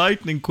of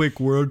lightning quick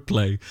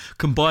wordplay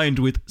combined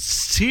with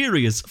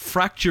serious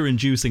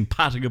fracture-inducing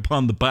patting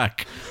upon the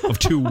back of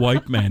two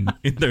white men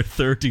in their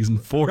 30s and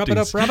 40s. Wrap it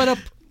up. Wrap it up.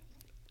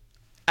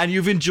 And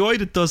you've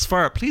enjoyed it thus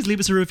far, please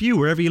leave us a review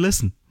wherever you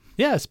listen.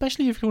 Yeah,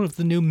 especially if you're one of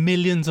the new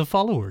millions of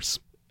followers.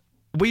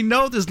 We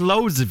know there's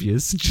loads of you,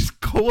 so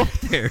just go up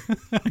there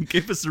and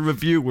give us a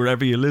review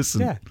wherever you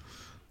listen. Yeah.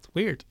 It's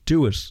weird.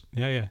 Do it.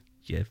 Yeah.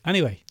 Yeah.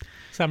 Anyway,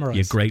 Samurai.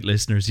 You great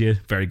listeners, yeah.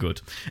 Very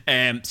good.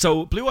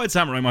 So Blue-Eyed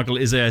Samurai, Michael,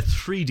 is a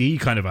 3D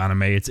kind of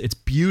anime. It's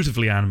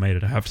beautifully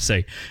animated, I have to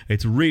say.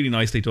 It's really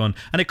nicely done.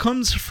 And it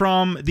comes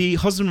from the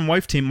husband and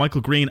wife team,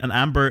 Michael Green and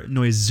Amber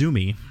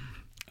Noizumi.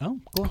 Oh,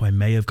 go on. Oh, I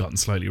may have gotten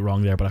slightly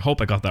wrong there, but I hope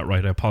I got that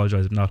right. I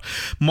apologise if not.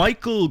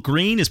 Michael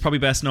Green is probably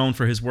best known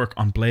for his work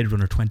on Blade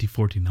Runner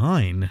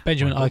 2049.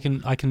 Benjamin,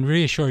 I can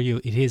reassure you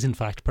it is in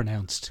fact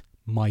pronounced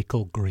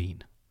Michael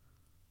Green.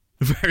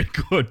 Very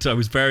good. I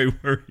was very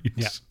worried.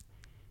 Yeah.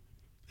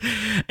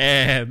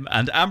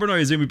 And Amber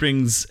Noizumi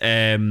brings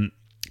kind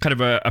of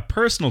a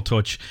personal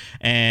touch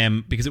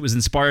because it was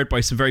inspired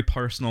by some very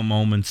personal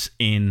moments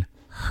in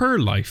her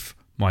life,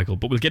 Michael.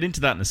 But we'll get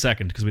into that in a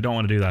second because we don't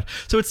want to do that.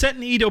 So it's set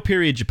in Edo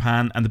period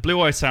Japan, and the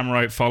Blue-Eyed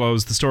Samurai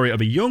follows the story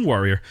of a young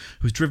warrior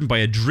who's driven by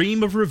a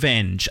dream of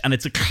revenge. And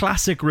it's a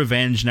classic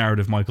revenge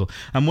narrative, Michael.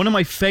 And one of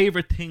my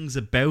favourite things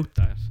about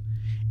that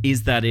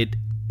is that it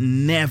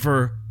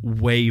never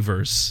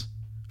wavers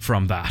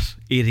from that.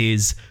 It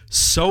is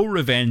so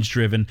revenge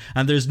driven,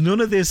 and there's none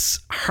of this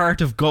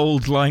heart of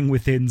gold lying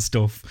within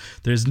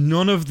stuff. There's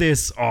none of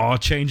this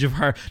change of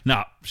heart.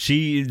 No,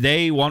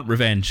 they want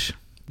revenge.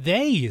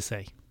 They, you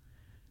say?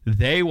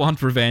 They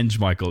want revenge,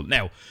 Michael.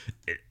 Now,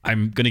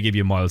 I'm going to give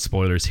you mild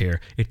spoilers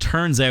here. It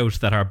turns out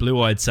that our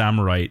Blue-Eyed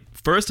Samurai,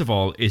 first of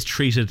all, is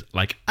treated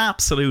like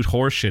absolute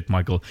horseshit,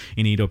 Michael,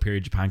 in Edo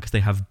period Japan because they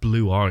have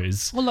blue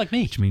eyes. Well, like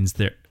me. Which means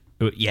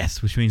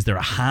they're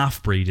a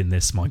half-breed in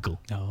this, Michael.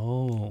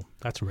 Oh,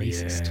 that's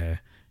racist.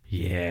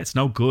 Yeah, it's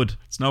no good.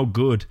 It's no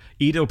good.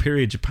 Edo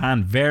period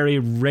Japan, very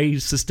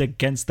racist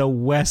against the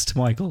West,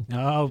 Michael.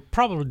 Oh,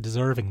 probably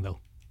deserving though.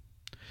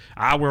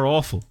 We're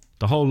awful.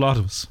 The whole lot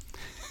of us.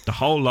 The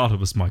whole lot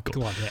of us, Michael.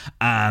 Go on,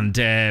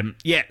 yeah.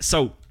 And,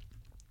 so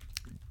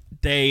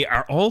they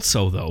are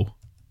also, though,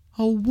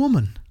 a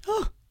woman.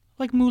 Oh,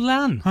 like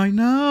Mulan. I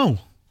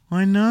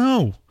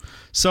know.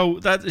 So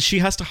that she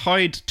has to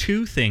hide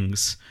two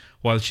things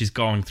while she's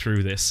going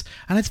through this.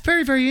 And it's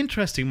very, very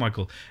interesting,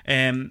 Michael.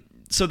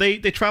 So they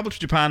travel to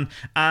Japan,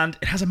 and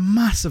it has a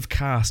massive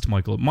cast,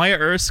 Michael. Maya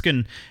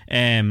Erskine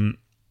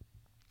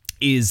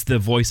is the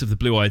voice of the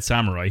Blue-Eyed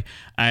Samurai.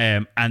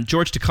 And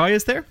George Takei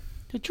is there.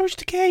 George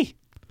Takei.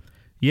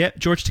 Yeah,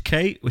 George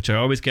Takei, which I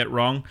always get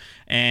wrong.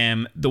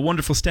 The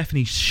wonderful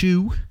Stephanie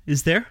Hsu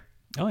is there.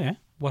 Oh, yeah.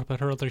 What about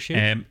her other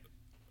shoe?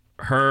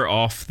 her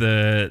off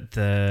the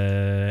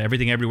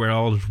Everything Everywhere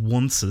All at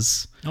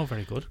Once's. Oh,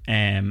 very good.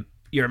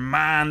 Your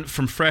man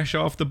from Fresh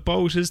Off the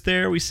Boat is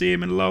there. We see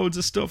him in loads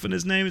of stuff, and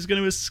his name is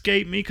going to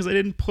escape me because I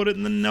didn't put it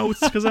in the notes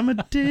because I'm a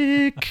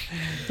dick.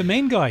 The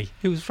main guy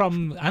who's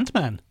from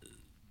Ant-Man.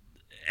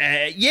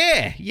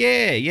 Yeah.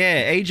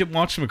 Agent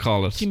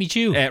whatchamacallit. Jimmy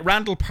Choo.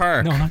 Randall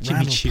Park. No, not Jimmy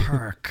Randall Choo.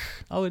 Park.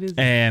 Oh, it is.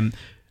 Jimmy.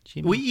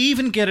 We Jimmy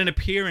even get an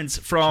appearance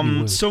from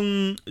Woo.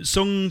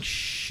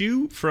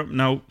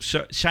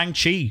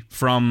 Shang-Chi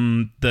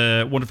from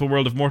the Wonderful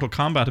World of Mortal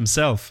Kombat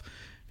himself.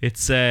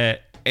 It's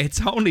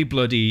only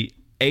bloody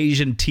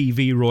Asian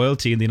TV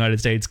royalty in the United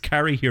States,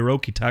 Kari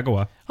Hiroki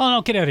Tagawa. Oh,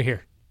 no, get out of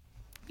here.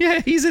 Yeah,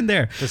 he's in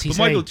there. Does he but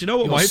say, Michael, do you know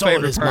what "Your my soul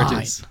favorite is part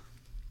mine"? is?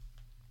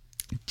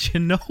 Do you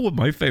know what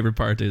my favorite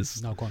part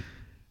is? No, go on.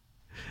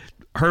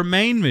 Her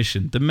main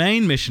mission, the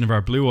main mission of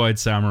our blue-eyed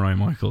samurai,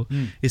 Michael,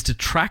 is to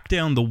track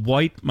down the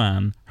white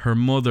man her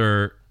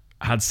mother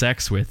had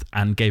sex with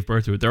and gave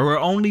birth to. There were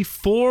only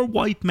 4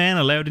 white men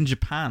allowed in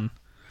Japan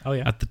Oh,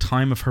 yeah. at the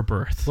time of her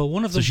birth. Well,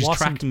 one of them so she's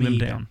wasn't tracking them me,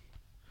 down.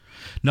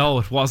 No,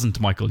 it wasn't,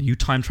 Michael. You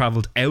time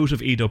travelled out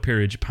of Edo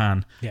period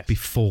Japan Yes.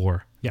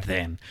 before Yeah.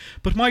 then.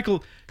 But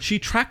Michael, she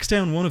tracks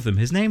down one of them.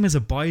 His name is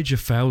Abijah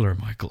Fowler,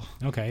 Michael.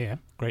 Okay, yeah.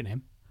 Great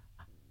name.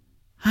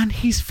 And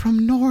he's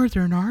from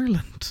Northern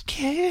Ireland.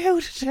 Get out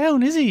of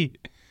town, is he?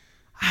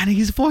 And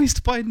he's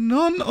voiced by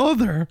none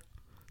other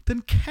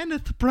than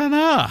Kenneth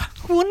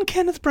Branagh. One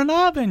Kenneth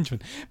Branagh,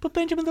 Benjamin. But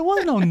Benjamin, there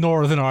was no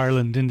Northern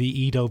Ireland in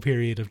the Edo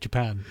period of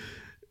Japan.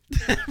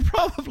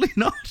 Probably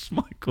not,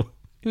 Michael.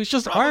 It was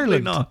just Probably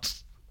Ireland.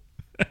 not.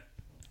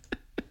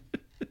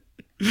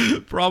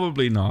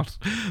 Probably not.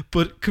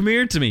 But come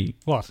here to me.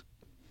 What?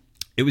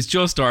 It was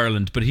just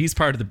Ireland, but he's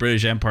part of the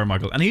British Empire,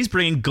 Michael, and he's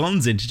bringing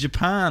guns into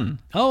Japan.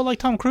 Oh, like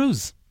Tom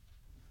Cruise.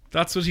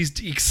 That's what he's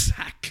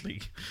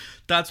exactly.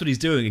 That's what he's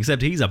doing.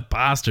 Except he's a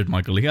bastard,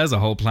 Michael. He has a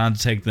whole plan to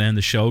take down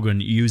the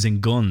Shogun using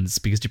guns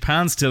because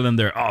Japan's still in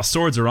their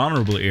swords are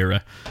honourable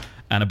era,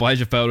 and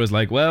Abijah Fowler's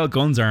like, well,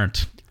 guns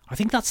aren't. I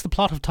think that's the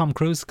plot of Tom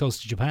Cruise Goes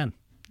to Japan.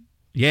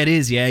 Yeah, it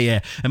is. Yeah.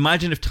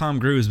 Imagine if Tom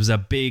Cruise was a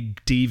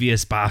big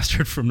devious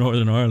bastard from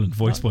Northern Ireland,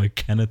 voiced by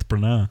Kenneth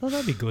Branagh. Oh,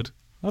 that'd be good.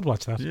 I'd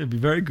watch that. Yeah, it'd be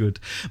very good.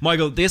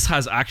 Michael, this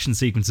has action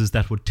sequences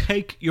that would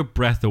take your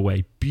breath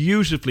away.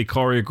 Beautifully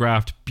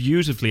choreographed,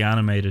 beautifully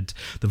animated.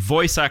 The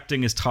voice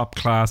acting is top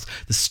class.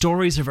 The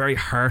stories are very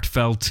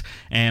heartfelt.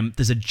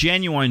 There's a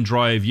genuine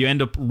drive. You end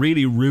up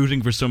really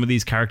rooting for some of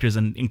these characters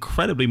and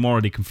incredibly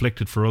morally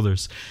conflicted for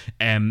others.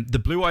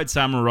 The Blue-Eyed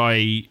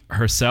Samurai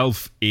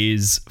herself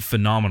is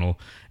phenomenal.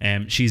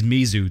 She's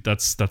Mizu.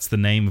 That's the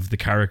name of the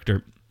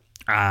character.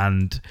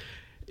 And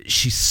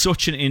she's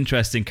such an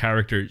interesting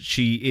character.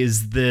 She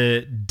is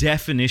the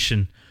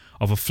definition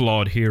of a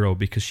flawed hero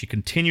because she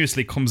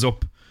continuously comes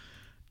up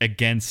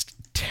against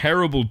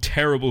terrible,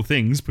 terrible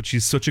things, but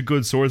she's such a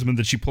good swordsman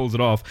that she pulls it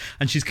off.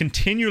 And she's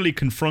continually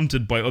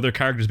confronted by other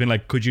characters being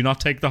like, could you not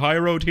take the high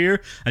road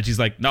here? And she's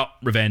like, no,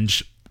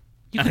 revenge.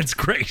 It's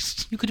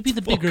great. You could be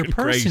the bigger Fucking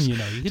person, great. you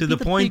know. You could To be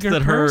the point bigger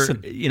that her,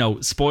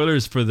 person.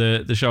 spoilers for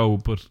the show,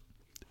 but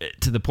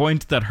to the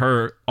point that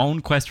her own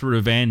quest for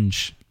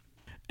revenge,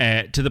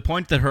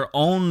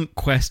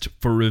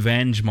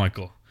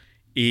 Michael,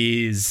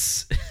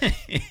 is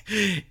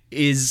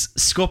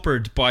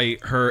scuppered by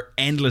her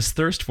endless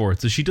thirst for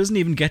it. So she doesn't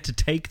even get to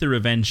take the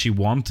revenge she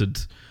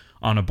wanted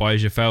on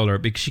Abijah Fowler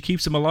because she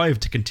keeps him alive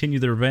to continue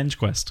the revenge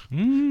quest.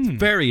 It's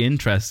very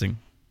interesting.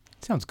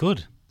 Sounds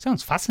good.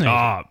 Sounds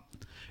fascinating.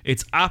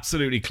 It's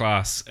absolutely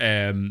class.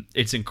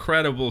 It's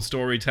incredible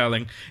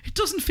storytelling. It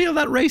doesn't feel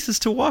that racist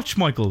to watch,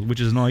 Michael, which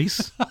is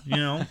nice. You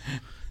know,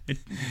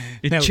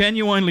 it Now-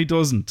 genuinely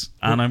doesn't,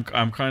 and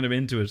I'm kind of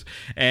into it.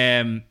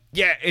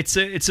 Yeah, it's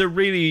a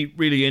really,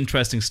 really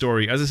interesting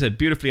story. As I said,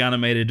 beautifully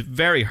animated,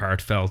 very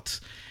heartfelt.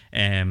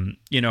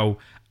 You know,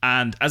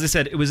 and as I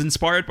said, it was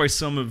inspired by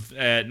some of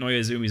Naoya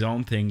Izumi's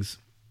own things.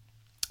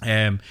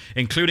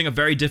 Including a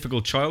very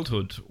difficult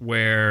childhood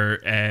where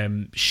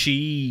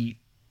she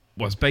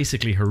was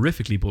basically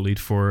horrifically bullied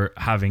for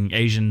having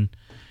Asian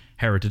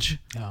heritage.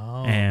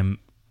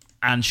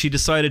 And she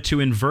decided to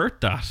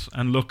invert that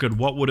and look at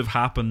what would have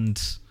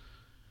happened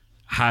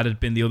had it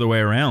been the other way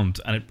around.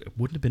 And it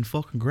wouldn't have been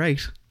fucking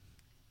great.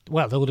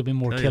 Well, there would have been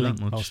more Tell you killing,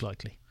 that much. most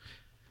likely.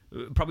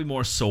 Probably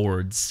more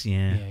swords,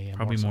 yeah.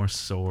 Probably more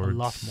swords. A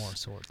lot more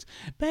swords.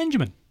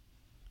 Benjamin,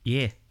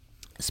 Yeah.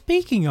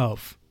 speaking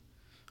of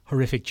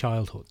horrific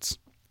childhoods,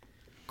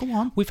 Go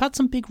on. we've had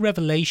some big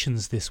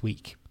revelations this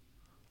week.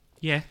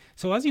 Yeah.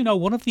 So as you know,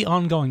 one of the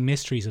ongoing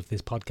mysteries of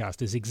this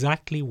podcast is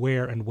exactly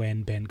where and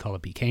when Ben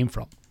Colopy came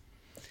from.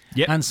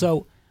 Yep. And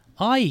so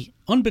I,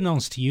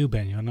 unbeknownst to you,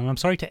 Benjamin, and I'm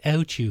sorry to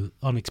out you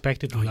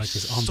unexpectedly like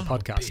this on the son of a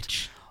podcast,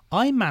 bitch.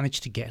 I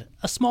managed to get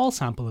a small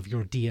sample of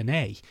your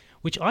DNA,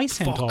 which I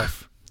sent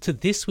off to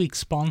this week's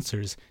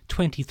sponsors,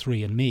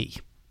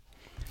 23andMe.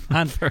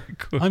 And Very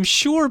good. I'm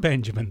sure,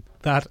 Benjamin,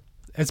 that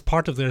as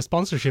part of their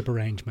sponsorship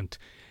arrangement,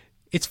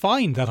 it's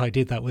fine that I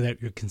did that without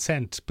your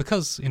consent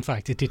because, in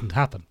fact, it didn't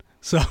happen.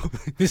 So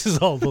this is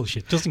all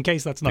bullshit, just in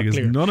case that's not Because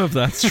clear. none of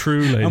that's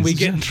true, ladies. And we and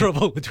get in gentlemen.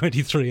 trouble with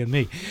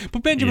 23andMe.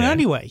 But Benjamin, Yeah.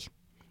 anyway,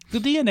 the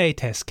DNA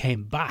test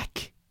came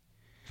back.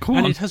 Go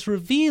And on. it has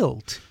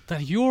revealed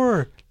that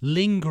your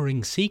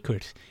lingering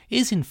secret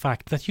is, in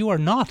fact, that you are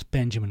not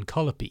Benjamin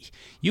Colopy.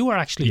 You are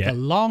actually Yeah. the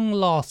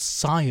long-lost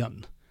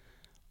scion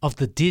of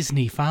the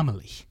Disney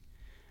family.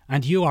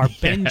 And you are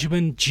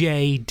Benjamin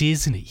J.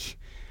 Disney.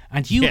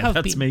 And you Yeah, have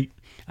that's been, me.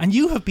 And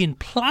you have been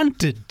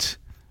planted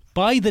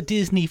by the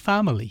Disney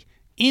family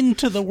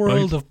into the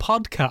world of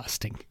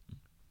podcasting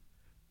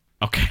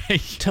Okay.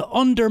 to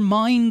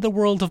undermine the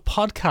world of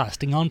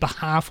podcasting on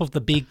behalf of the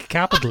big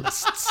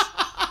capitalists.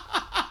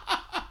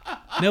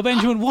 Now,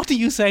 Benjamin, what do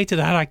you say to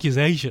that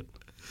accusation?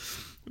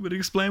 It would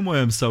explain why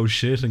I'm so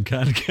shit and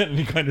can't get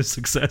any kind of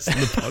success in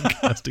the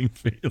podcasting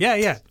field.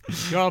 Yeah.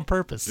 You're on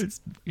purpose.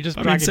 You're just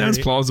I mean, it bragging. sounds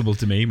your- plausible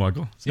to me,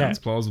 Michael. Yeah. Sounds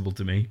plausible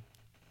to me.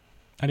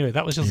 Anyway,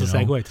 that was just You a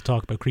know. segue to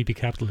talk about creepy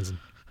capitalism.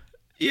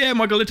 Yeah,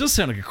 Michael, it does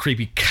sound like a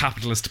creepy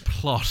capitalist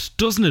plot,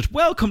 doesn't it?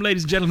 Welcome,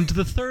 ladies and gentlemen, to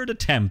the third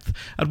attempt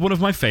at one of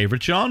my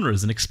favourite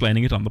genres and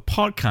explaining it on the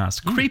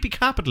podcast. Creepy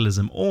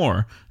capitalism,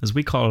 or, as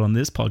we call it on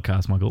this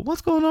podcast, Michael,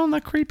 what's going on in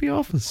that creepy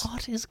office?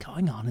 What is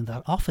going on in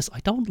that office? I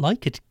don't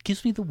like it. It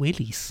gives me the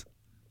willies.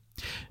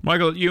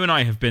 Michael, you and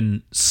I have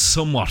been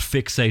somewhat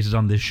fixated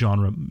on this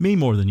genre, me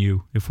more than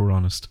you, if we're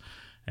honest,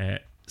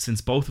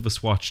 since both of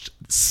us watched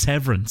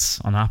Severance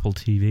on Apple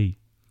TV.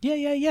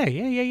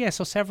 Yeah.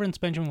 So Severance,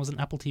 Benjamin, was an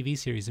Apple TV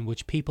series in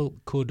which people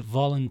could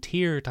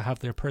volunteer to have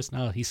their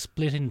personality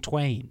split in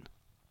twain.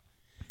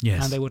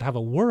 Yes. And they would have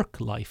a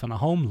work life and a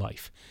home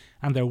life.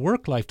 And their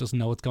work life doesn't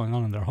know what's going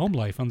on in their home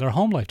life, and their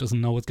home life doesn't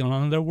know what's going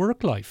on in their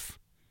work life.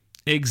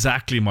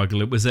 Exactly,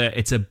 Michael.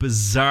 It's a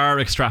bizarre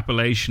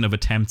extrapolation of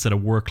attempts at a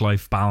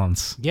work-life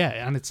balance. Yeah,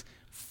 and it's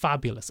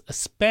fabulous,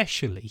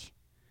 especially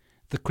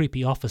the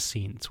creepy office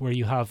scenes where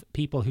you have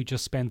people who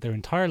just spend their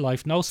entire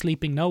life, no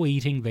sleeping, no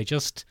eating, they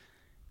just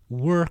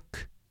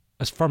work.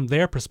 As from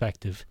their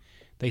perspective,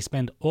 they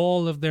spend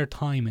all of their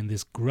time in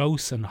this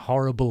gross and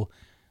horrible,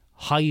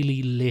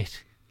 highly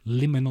lit,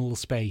 liminal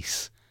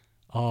space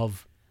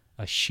of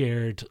a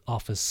shared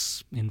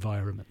office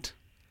environment.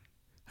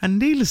 And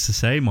needless to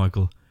say,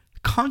 Michael,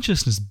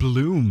 consciousness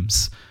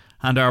blooms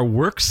and our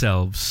work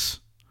selves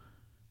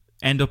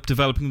end up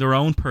developing their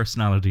own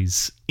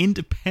personalities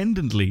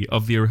independently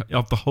of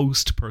the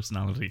host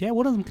personality. Yeah,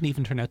 one of them can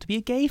even turn out to be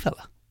a gay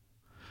fella.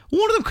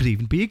 One of them could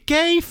even be a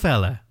gay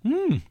fella.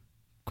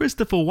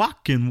 Christopher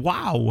Walken,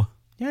 wow.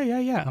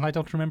 Yeah. And I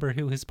don't remember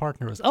who his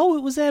partner was. Oh,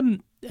 it was that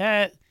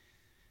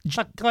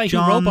guy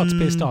John- who robots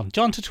pissed on.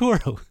 John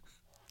Turturro.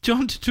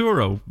 John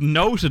Turturro,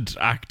 noted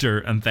actor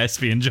and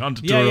thespian John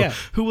Turturro, Yeah.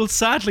 who will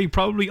sadly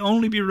probably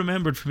only be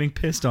remembered for being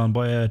pissed on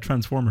by a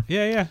Transformer.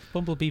 Yeah.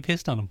 Bumblebee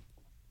pissed on him.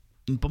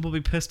 Bumblebee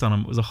pissed on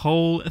him. It was a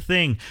whole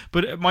thing.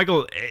 But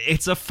Michael,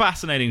 it's a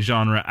fascinating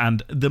genre,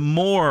 and the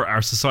more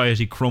our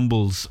society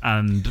crumbles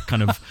and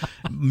kind of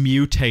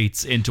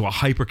mutates into a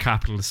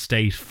hyper-capitalist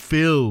state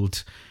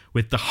filled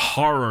with the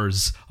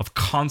horrors of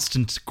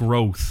constant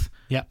growth.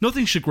 Yeah.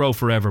 Nothing should grow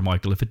forever,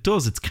 Michael. If it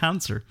does, it's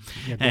cancer.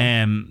 Yeah, go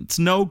on. It's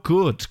no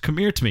good. Come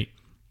here to me.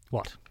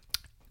 What?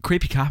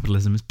 Creepy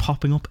capitalism is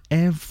popping up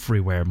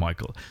everywhere,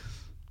 Michael.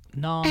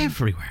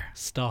 Everywhere.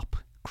 Stop.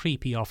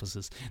 Creepy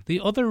offices. The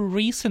other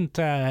recent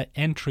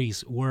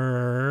entries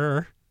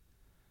were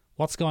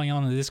what's going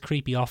on in this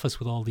creepy office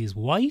with all these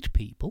white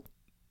people.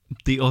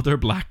 The other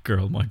black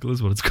girl, Michael,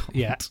 is what it's called.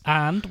 Yeah.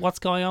 And what's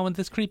going on with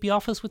this creepy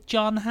office with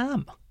John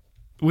Hamm.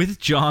 With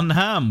John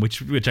Hamm,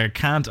 which I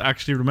can't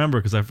actually remember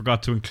because I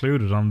forgot to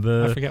include it on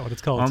the I forget what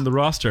it's called. on the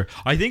roster.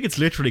 I think it's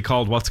literally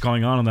called "What's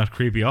Going On in That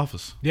Creepy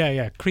Office."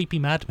 Yeah. Creepy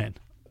madmen.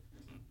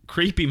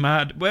 Creepy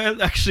mad.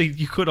 Well, actually,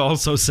 you could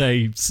also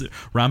say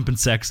rampant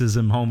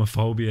sexism,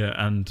 homophobia,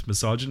 and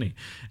misogyny,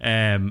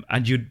 and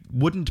you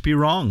wouldn't be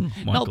wrong,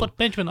 Michael. No, but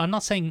Benjamin, I'm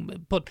not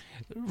saying. But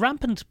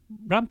rampant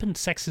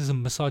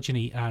sexism,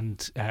 misogyny,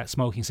 and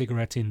smoking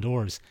cigarettes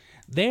indoors,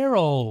 they're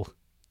all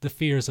the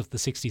fears of the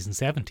 60s and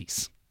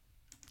 70s.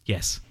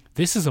 Yes,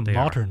 This is a They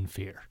modern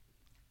fear.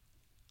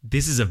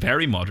 this is a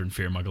very modern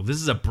fear, Michael. This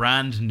is a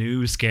brand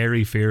new,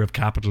 scary fear of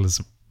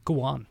capitalism.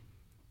 Go on.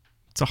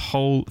 It's a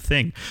whole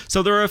thing.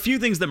 So there are a few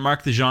things that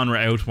mark the genre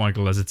out,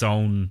 Michael, as its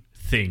own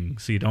thing,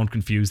 so you don't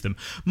confuse them.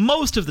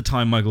 Most of the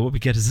time, Michael, what we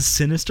get is a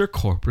sinister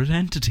corporate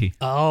entity.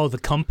 Oh, the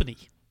company.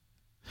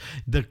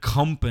 The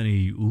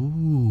company.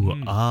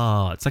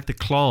 It's like the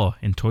claw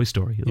in Toy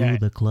Story. Yeah. Ooh,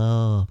 the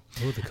claw.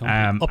 Oh, the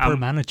company. Upper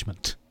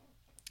management.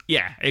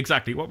 Yeah,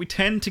 exactly. What we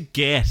tend to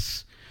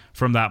get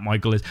from that,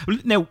 Michael, is...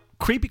 Now,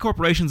 creepy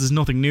corporations is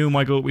nothing new,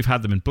 Michael. We've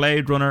had them in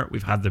Blade Runner.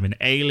 We've had them in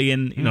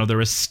Alien. You know, they're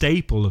a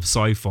staple of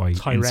sci-fi in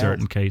Tyrell.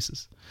 certain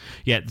cases.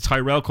 Yeah, the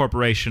Tyrell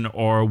Corporation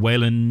or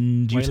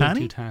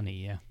Weyland-Yutani.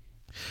 Weyland-Yutani,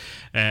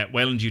 yeah.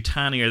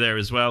 Weyland-Yutani are there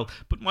as well.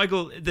 But,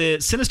 Michael,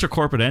 the sinister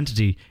corporate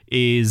entity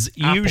is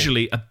Apple.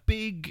 usually a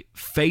big,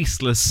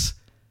 faceless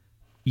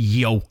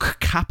yoke,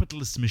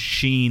 capitalist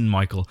machine,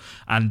 Michael.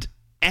 And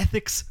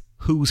ethics...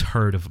 Who's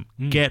heard of them?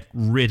 Get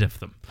rid of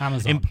them.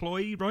 Amazon.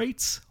 Employee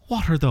rights?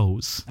 What are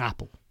those?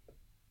 Apple.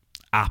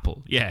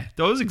 Apple. Yeah,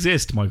 those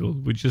exist, Michael.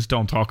 We just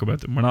don't talk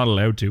about them. We're not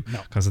allowed to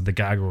because of the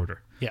gag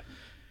order. Yeah.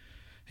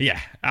 Yeah,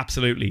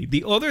 absolutely.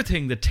 The other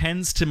thing that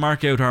tends to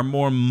mark out our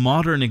more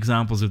modern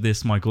examples of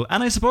this, Michael,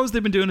 and I suppose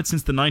they've been doing it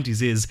since the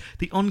 90s, is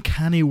the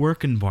uncanny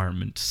work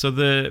environment. So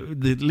the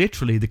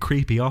literally the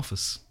creepy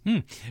office.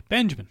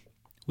 Benjamin,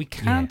 we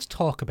can't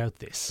talk about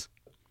this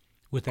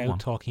without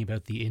talking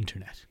about the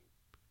internet.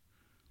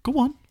 Go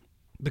on.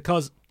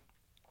 Because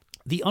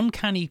the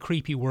uncanny,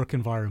 creepy work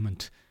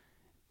environment,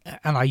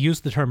 and I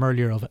used the term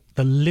earlier of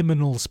the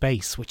liminal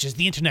space, which is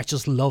the internet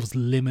just loves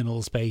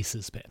liminal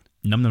spaces, Ben.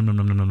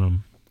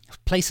 Num.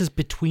 Places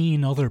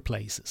between other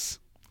places.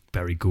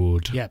 Very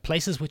good. Yeah,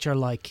 places which are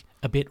like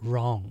a bit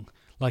wrong,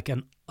 like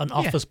an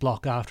office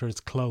block after it's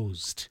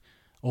closed,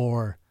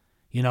 or,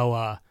 you know,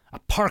 a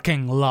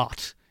parking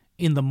lot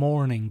in the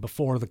morning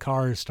before the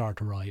cars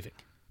start arriving.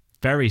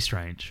 Very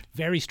strange.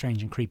 Very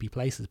strange and creepy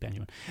places,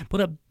 Benjamin. But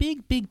a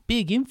big, big,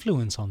 big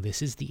influence on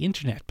this is the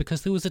internet,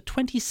 because there was a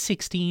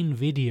 2016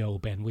 video,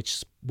 Ben,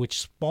 which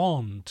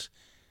spawned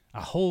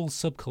a whole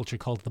subculture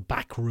called the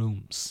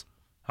Backrooms.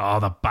 Oh,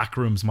 the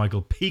Backrooms,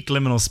 Michael. Peak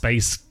liminal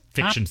space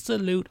fiction.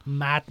 Absolute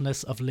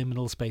madness of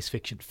liminal space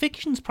fiction.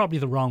 Fiction's probably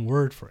the wrong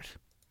word for it.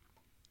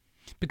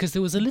 Because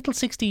there was a little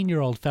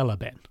 16-year-old fella,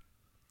 Ben,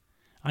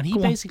 and he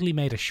basically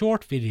made a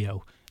short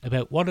video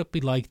about what it'd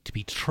be like to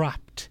be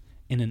trapped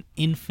in an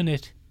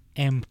infinite,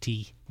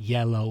 empty,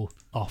 yellow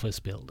office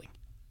building.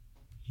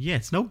 Yeah,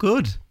 it's no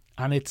good.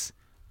 And it's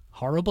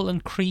horrible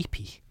and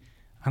creepy.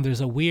 And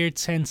there's a weird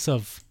sense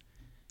of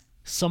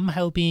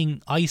somehow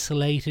being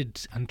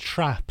isolated and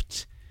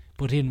trapped,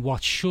 but in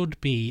what should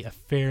be a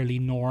fairly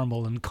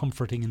normal and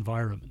comforting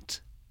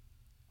environment.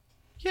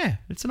 Yeah,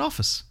 it's an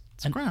office.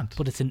 It's grand.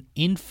 But it's an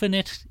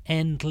infinite,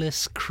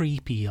 endless,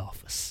 creepy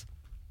office.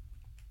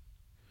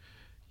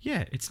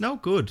 Yeah, it's no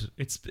good.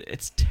 It's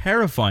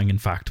terrifying, in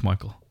fact,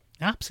 Michael.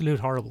 Absolute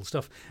horrible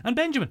stuff. And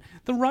Benjamin,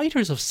 the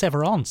writers of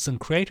Severance and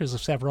creators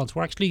of Severance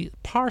were actually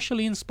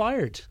partially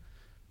inspired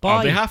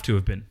by... Oh, they have to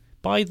have been.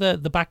 By the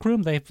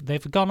Backroom.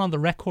 They've gone on the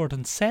record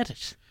and said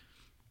it.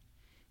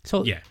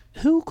 So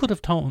who could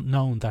have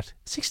known that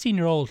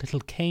 16-year-old little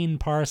Kane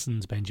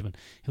Parsons, Benjamin,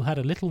 who had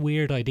a little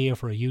weird idea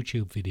for a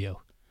YouTube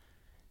video,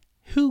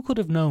 who could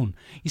have known?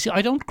 You see,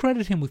 I don't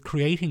credit him with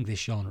creating this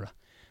genre,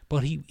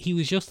 but he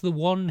was just the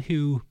one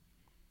who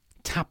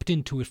tapped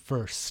into it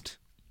first,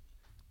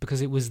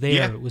 because it was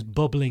there, it was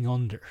bubbling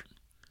under.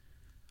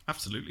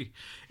 Absolutely.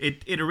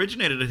 It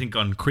originated, I think,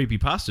 on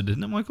Creepypasta,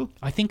 didn't it, Michael?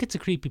 I think it's a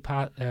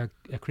Creepypasta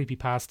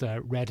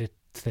Reddit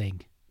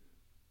thing.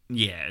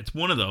 Yeah, it's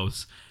one of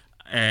those.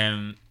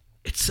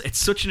 It's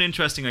such an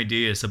interesting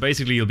idea. So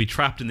basically, you'll be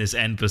trapped in this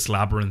endless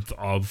labyrinth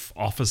of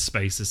office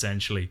space,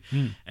 essentially.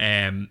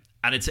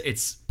 And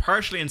it's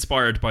partially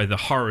inspired by the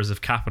horrors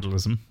of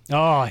capitalism. Oh,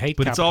 I hate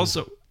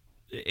capitalism.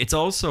 But it's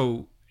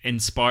also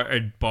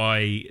inspired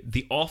by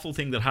the awful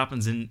thing that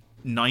happens in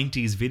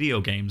 90s video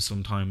games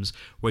sometimes,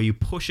 where you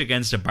push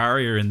against a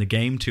barrier in the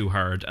game too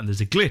hard and there's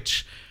a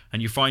glitch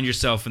and you find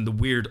yourself in the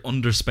weird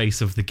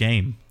underspace of the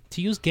game.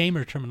 To use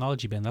gamer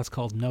terminology, Ben, that's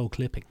called no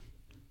clipping.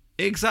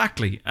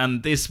 Exactly.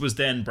 And this was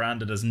then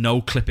branded as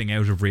no clipping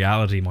out of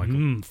reality,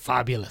 Michael.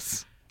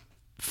 Fabulous.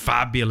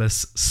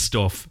 Fabulous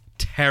stuff.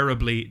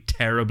 Terribly,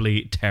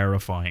 terribly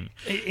terrifying.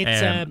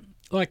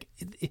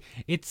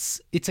 It's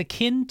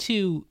akin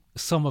to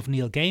some of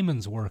Neil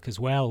Gaiman's work as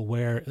well,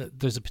 where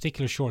there's a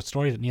particular short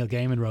story that Neil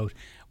Gaiman wrote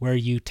where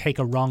you take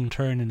a wrong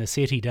turn in a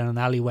city down an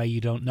alleyway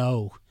you don't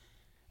know,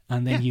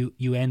 and then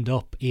you end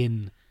up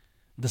in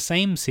the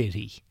same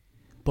city,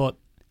 but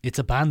it's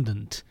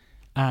abandoned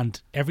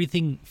and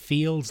everything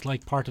feels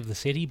like part of the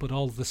city, but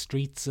all the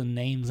streets and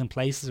names and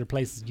places are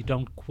places you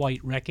don't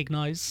quite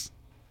recognize.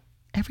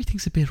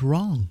 Everything's a bit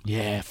wrong.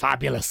 Yeah,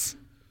 fabulous.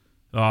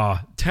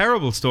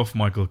 Terrible stuff,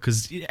 Michael,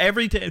 because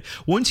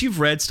once you've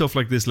read stuff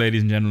like this,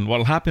 ladies and gentlemen,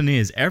 what'll happen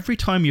is every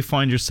time you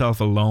find yourself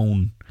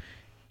alone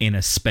in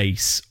a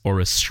space or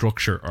a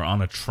structure or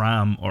on a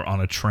tram or on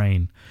a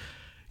train,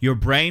 your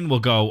brain will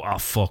go, oh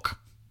fuck,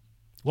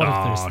 what if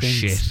there's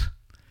things? Shit,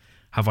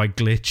 have I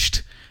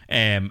glitched?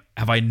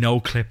 Have I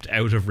no-clipped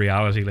out of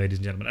reality, ladies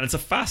and gentlemen? And it's a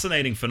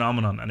fascinating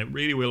phenomenon, and it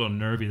really will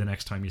unnerve you the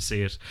next time you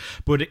see it.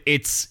 But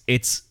it's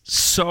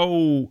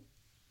so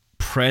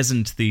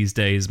present these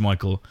days,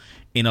 Michael,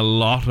 in a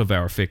lot of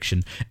our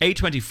fiction.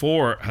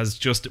 A24 has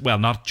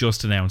not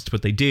just announced,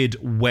 but they did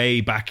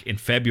way back in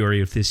February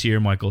of this year,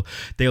 Michael.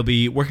 They'll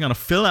be working on a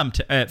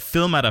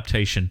film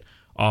adaptation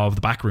of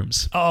The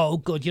Backrooms. Oh,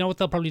 good. You know what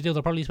they'll probably do?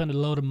 They'll probably spend a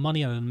load of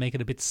money on it and make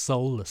it a bit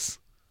soulless.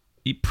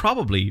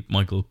 Probably,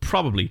 Michael,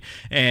 probably.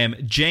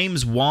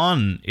 James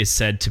Wan is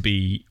said to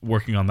be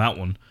working on that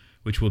one,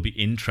 which will be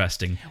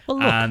interesting. Well,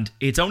 look, and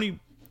it's only...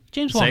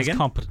 James Wan is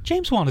competent.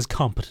 James Wan is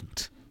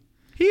competent.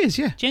 He is,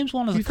 yeah. James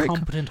Wan is a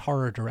competent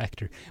horror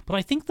director. But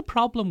I think the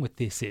problem with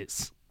this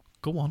is...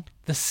 Go on.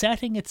 The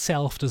setting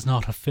itself does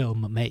not a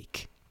film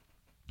make.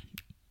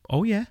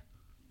 Oh, yeah.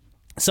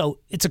 So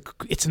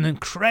it's an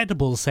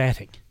incredible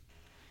setting.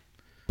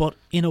 But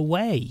in a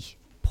way,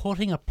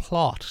 putting a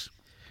plot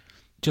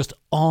just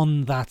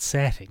on that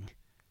setting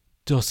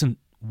doesn't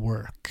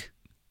work?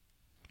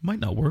 Might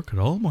not work at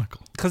all,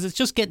 Michael. Because it's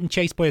just getting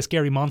chased by a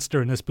scary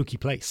monster in a spooky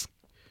place.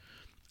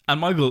 And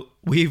Michael,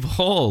 we've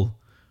all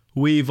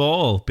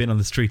been on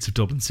the streets of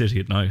Dublin City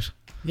at night.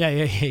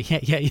 Yeah.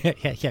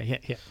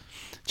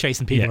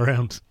 Chasing people Yeah.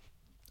 around.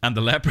 And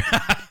the leper.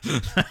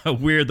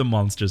 We're the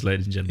monsters,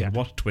 ladies and gentlemen. Yeah,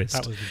 what a twist.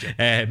 that was the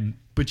joke.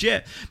 But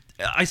yeah,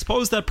 I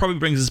suppose that probably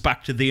brings us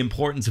back to the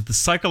importance of the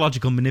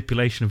psychological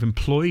manipulation of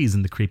employees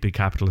in the creepy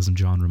capitalism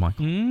genre,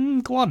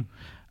 Michael. Go on.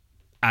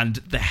 And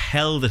the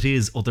hell that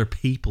is other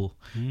people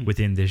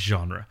within this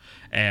genre.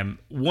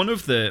 One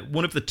of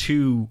the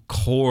two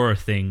core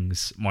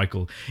things,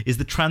 Michael, is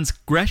the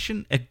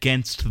transgression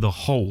against the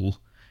whole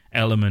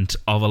element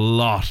of a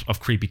lot of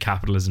creepy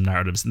capitalism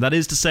narratives. And that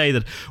is to say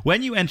that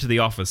when you enter the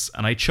office,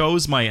 and I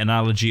chose my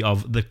analogy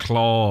of the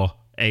claw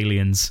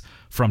aliens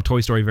from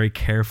Toy Story very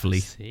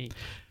carefully,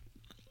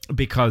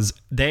 because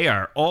they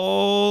are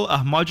all a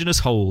homogenous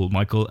whole,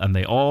 Michael, and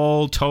they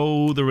all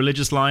toe the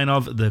religious line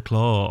of the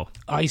claw.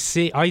 I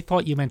see. I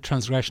thought you meant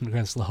transgression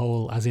against the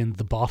whole, as in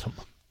the bottom.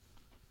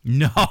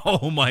 No,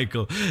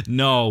 Michael,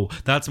 no.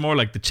 That's more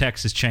like the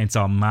Texas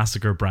Chainsaw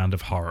Massacre brand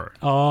of horror.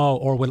 Oh,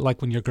 or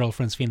when your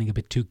girlfriend's feeling a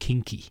bit too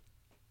kinky.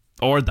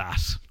 Or that,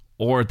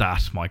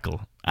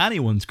 Michael.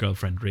 Anyone's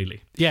girlfriend,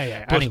 really.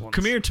 Yeah, But anyone's.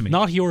 come here to me.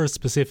 Not yours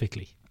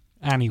specifically.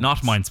 Anyone's.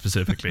 Not mine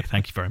specifically.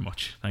 Thank you very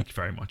much.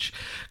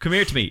 Come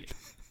here to me.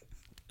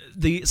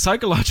 The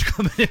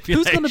psychological manipulation.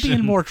 Who's going to be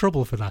in more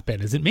trouble for that,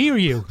 Ben? Is it me or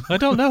you? I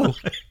don't know.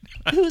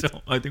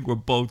 I think we're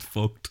both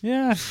fucked.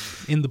 Yeah,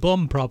 in the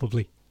bum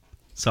probably.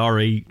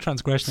 Sorry.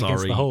 Transgression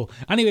against Sorry. the whole.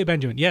 Anyway,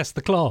 Benjamin, yes,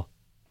 the claw.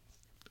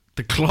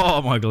 The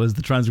claw, Michael, is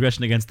the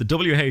transgression against the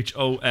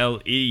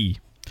WHOLE.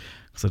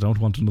 Because I don't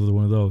want another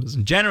one of those.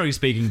 And generally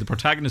speaking, the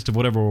protagonist of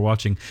whatever we're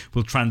watching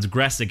will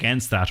transgress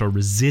against that or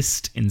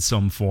resist in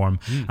some form.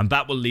 And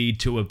that will lead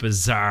to a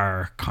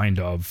bizarre kind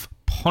of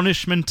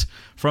punishment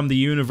from the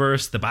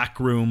universe, the back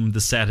room, the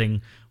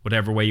setting,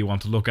 whatever way you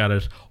want to look at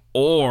it.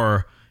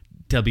 Or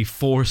they'll be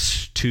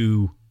forced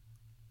to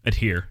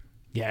adhere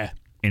Yeah.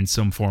 in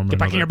some form or Get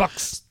back in another. your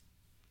box.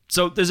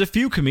 So there's a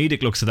few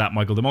comedic looks at that,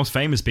 Michael. The most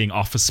famous being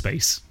Office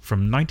Space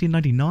from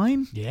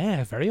 1999.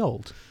 Yeah, very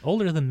old.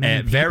 Older than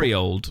many people. Very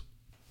old.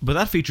 But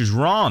that features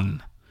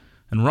Ron.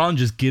 And Ron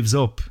just gives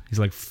up. He's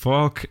like,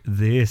 fuck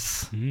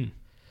this.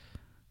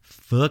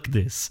 Fuck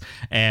this.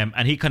 And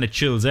he kind of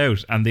chills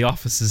out. And the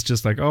office is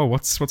just like, oh,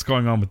 what's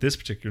going on with this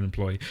particular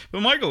employee?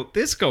 But Michael,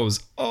 this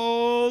goes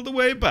all the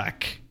way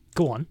back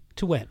Go on.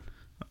 To when?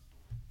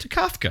 to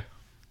Kafka.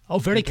 Oh,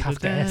 very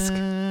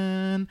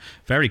Kafkaesque.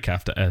 Very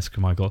Kafka-esque,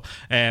 Michael.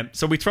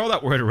 So we throw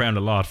that word around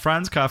a lot.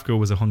 Franz Kafka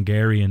was a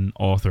Hungarian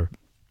author.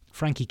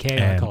 Frankie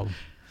K, I call him.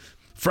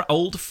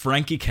 Old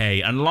Frankie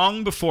K, and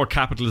long before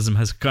capitalism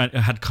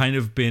had kind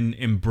of been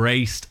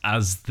embraced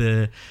as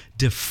the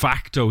de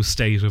facto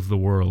state of the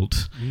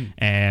world,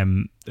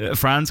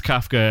 Franz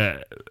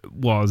Kafka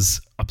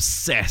was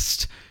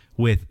obsessed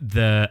with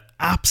the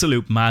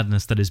absolute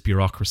madness that is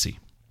bureaucracy.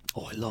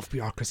 Oh, I love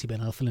bureaucracy,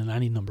 Ben. I'll fill in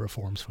any number of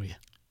forms for you.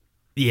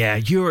 Yeah,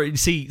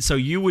 so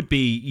you would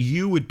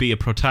be a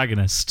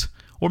protagonist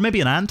or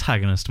maybe an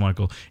antagonist,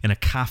 Michael, in a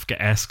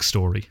Kafka-esque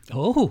story.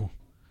 Oh.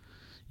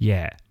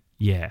 Yeah.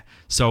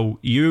 So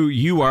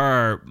you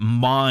are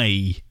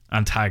my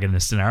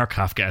antagonist in our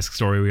Kafkaesque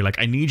story where you're like,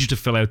 I need you to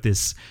fill out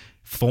this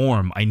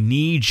form. I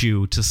need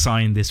you to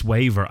sign this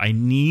waiver. I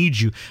need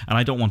you. And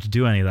I don't want to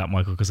do any of that,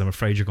 Michael, because I'm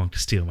afraid you're going to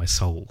steal my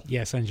soul.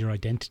 Yes, and your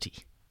identity.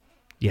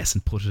 Yes,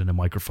 and put it in a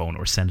microphone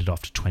or send it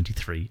off to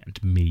 23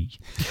 and me.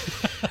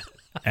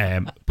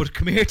 But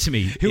come here to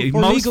me. Who, for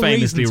most legal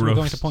famously reasons, we're wrote,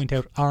 going to point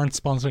out, aren't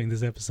sponsoring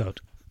this episode.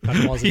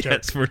 That was a joke.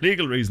 yes, for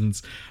legal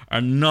reasons,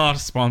 are not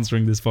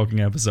sponsoring this fucking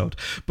episode.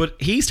 But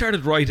he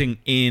started writing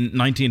in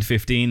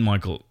 1915,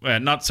 Michael.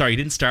 He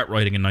didn't start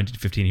writing in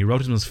 1915. He wrote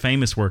his most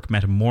famous work,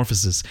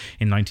 Metamorphosis,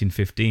 in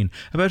 1915,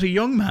 about a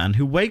young man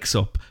who wakes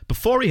up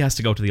before he has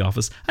to go to the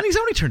office and he's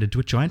only turned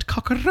into a giant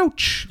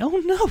cockroach. Oh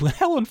no,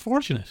 how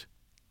unfortunate.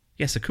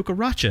 Yes, a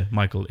cucaracha,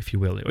 Michael, if you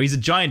will. Or he's a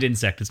giant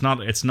insect. It's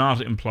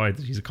not implied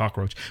that he's a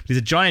cockroach, but he's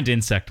a giant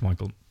insect,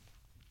 Michael.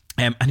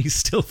 And he's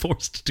still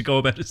forced to go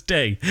about his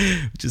day,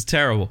 which is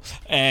terrible.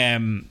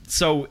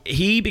 So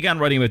he began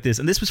writing about this,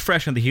 and this was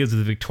fresh on the heels of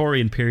the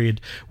Victorian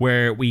period,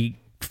 where we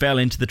fell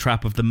into the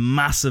trap of the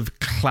massive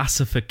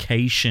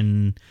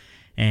classification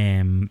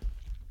kind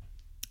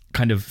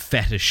of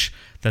fetish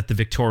that the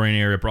Victorian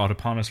era brought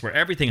upon us, where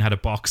everything had a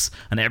box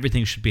and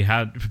everything should be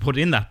put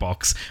in that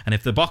box, and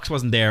if the box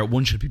wasn't there,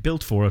 one should be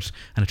built for it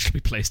and it should be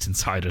placed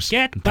inside it.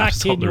 Get And back that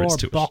is all in there your is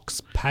to it.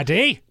 box,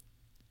 Paddy.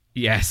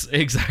 Yes,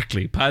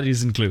 exactly.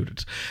 Paddy's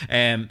included.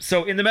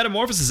 So in the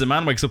Metamorphosis, a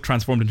man wakes up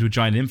transformed into a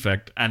giant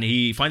insect, and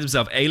he finds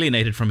himself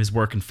alienated from his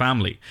work and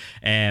family.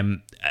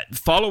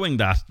 Following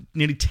that,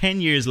 nearly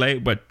 10 years later,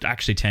 but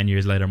actually 10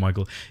 years later,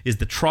 Michael, is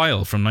The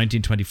Trial from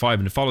 1925,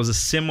 and it follows a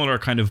similar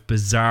kind of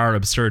bizarre,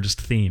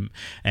 absurdist theme.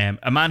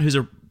 A man who's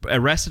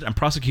arrested and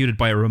prosecuted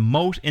by a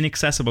remote,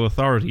 inaccessible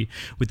authority,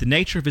 with the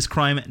nature of his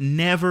crime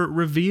never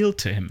revealed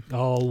to him.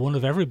 Oh, one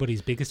of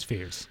everybody's biggest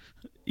fears.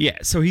 Yeah,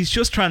 so he's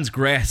just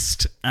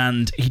transgressed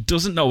and he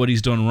doesn't know what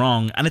he's done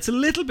wrong. And it's a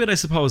little bit, I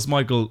suppose,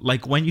 Michael,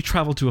 like when you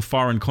travel to a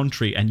foreign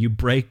country and you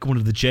break one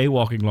of the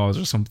jaywalking laws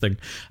or something,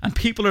 and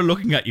people are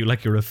looking at you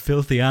like you're a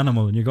filthy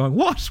animal, and you're going,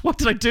 what? What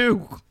did I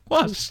do?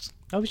 What?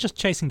 I was just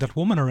chasing that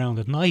woman around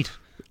at night.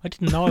 I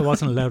didn't know I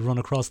wasn't allowed to run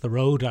across the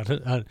road at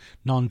a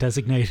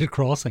non-designated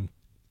crossing.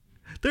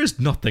 There's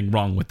nothing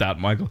wrong with that,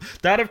 Michael.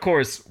 That, of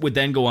course, would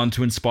then go on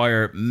to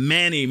inspire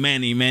many,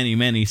 many, many,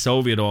 many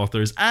Soviet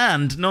authors,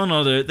 and none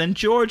other than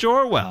George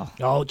Orwell.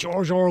 Oh,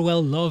 George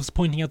Orwell loves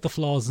pointing out the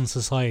flaws in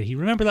society.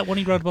 Remember that when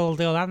he wrote about all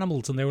the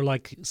animals, and they were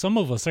like, some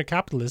of us are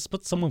capitalists,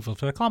 but some of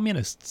us are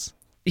communists.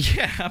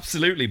 Yeah,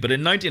 absolutely. But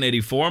in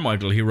 1984,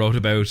 Michael, he wrote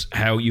about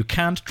how you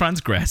can't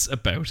transgress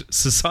about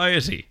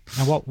society.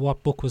 And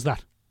what book was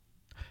that?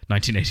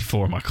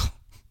 1984, Michael.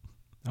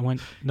 I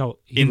went, no.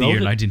 In the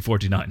year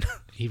 1949.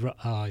 He wrote,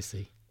 I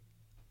see.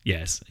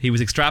 Yes, he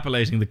was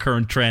extrapolating the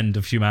current trend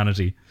of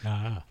humanity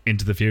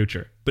into the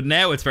future. But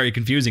now it's very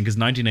confusing because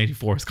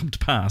 1984 has come to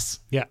pass.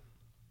 Yeah.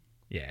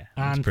 Yeah.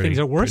 And things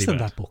are worse than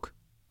that book.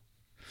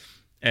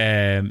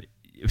 Sorry,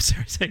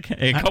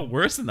 it got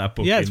worse than that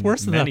book. Yeah, it's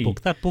worse than that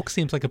book. That book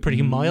seems like a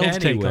pretty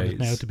mild take on it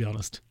now, to be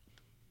honest.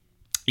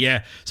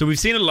 Yeah, so we've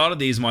seen a lot of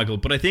these, Michael,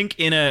 but I think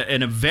in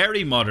a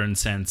very modern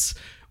sense,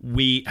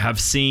 we have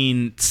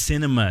seen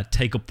cinema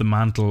take up the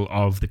mantle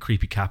of the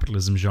creepy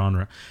capitalism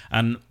genre.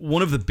 And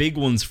one of the big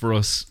ones for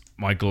us,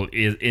 Michael,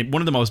 is one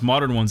of the most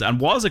modern ones, and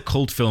was a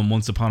cult film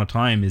once upon a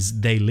time,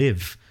 is They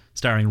Live,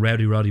 starring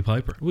Rowdy Roddy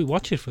Piper. We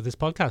watched it for this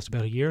podcast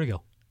about a year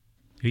ago.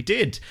 He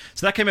did.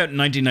 So that came out in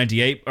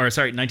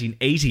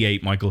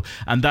 1988, Michael,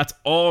 and that's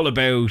all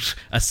about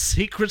a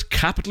secret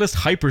capitalist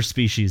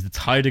hyperspecies that's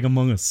hiding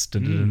among us.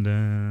 Dun, dun, dun,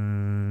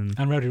 dun.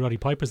 And Rowdy Roddy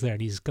Piper's there,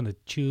 and he's going to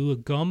chew a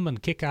gum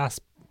and kick ass.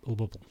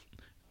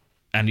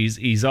 And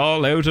he's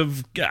all out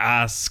of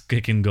ass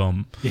kicking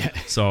gum. Yeah.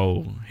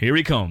 So here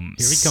he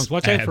comes. Here he comes.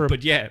 Watch out for him.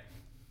 But yeah.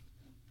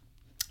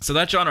 So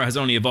that genre has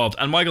only evolved.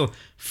 And Michael,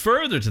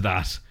 further to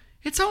that,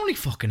 it's only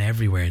fucking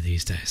everywhere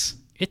these days.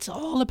 It's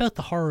all about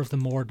the horror of the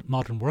more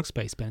modern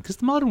workspace, Ben, because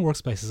the modern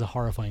workspace is a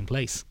horrifying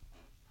place.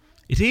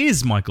 It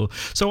is, Michael.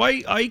 So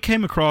I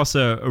came across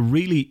a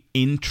really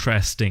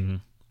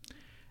interesting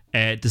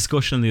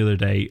discussion the other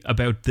day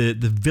about the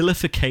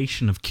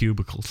vilification of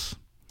cubicles.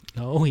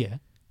 Oh, yeah.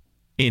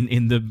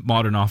 In the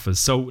modern office.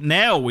 So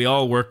now we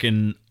all work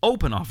in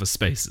open office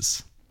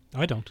spaces.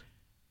 I don't.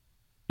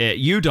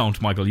 You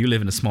don't, Michael. You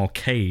live in a small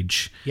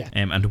cage. Yeah.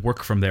 And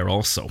work from there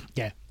also.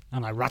 Yeah.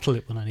 And I rattle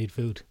it when I need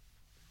food.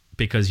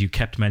 Because you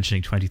kept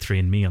mentioning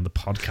 23andMe on the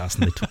podcast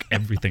and they took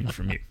everything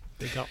from you.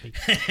 They got me.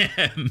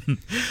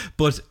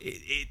 But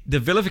the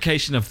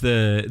vilification of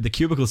the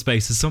cubicle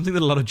space is something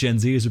that a lot of Gen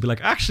Zers would be like,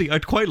 actually,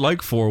 I'd quite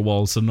like 4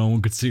 walls so no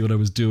one could see what I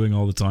was doing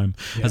all the time,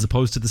 as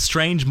opposed to the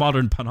strange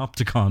modern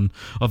panopticon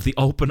of the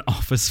open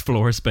office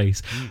floor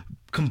space,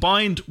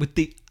 combined with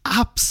the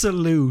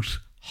absolute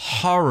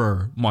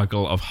horror,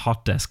 Michael, of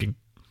hot desking.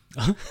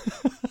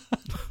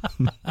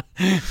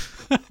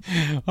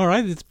 All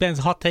right, it's Ben's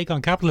hot take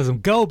on capitalism.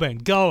 Go, Ben,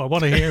 go. I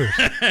want to hear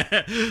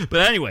it.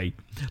 But anyway,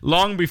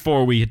 long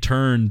before we had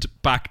turned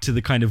back to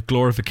the kind of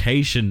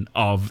glorification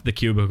of the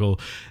cubicle,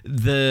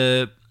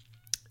 the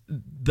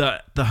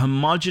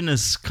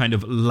homogenous kind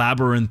of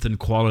labyrinthine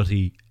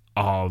quality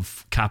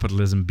of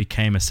capitalism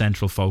became a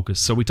central focus.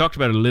 So we talked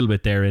about it a little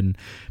bit there in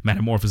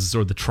Metamorphosis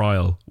or The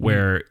Trial,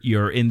 where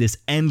you're in this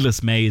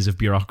endless maze of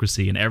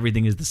bureaucracy and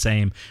everything is the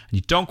same and you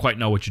don't quite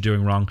know what you're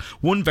doing wrong.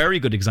 One very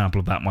good example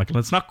of that, Michael,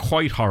 it's not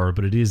quite horror,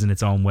 but it is in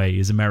its own way,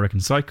 is American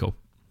Psycho.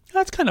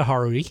 That's kind of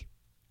horror-y.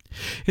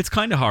 It's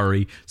kind of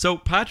horror-y. So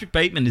Patrick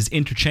Bateman is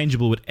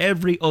interchangeable with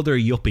every other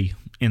yuppie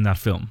in that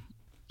film.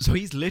 So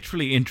he's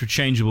literally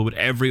interchangeable with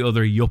every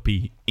other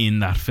yuppie in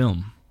that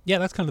film. Yeah,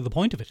 that's kind of the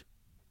point of it.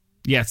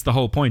 Yeah, it's the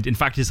whole point. In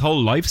fact, his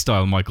whole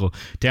lifestyle, Michael,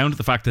 down to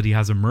the fact that he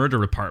has a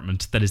murder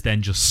apartment that is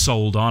then just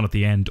sold on at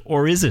the end.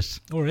 Or is it?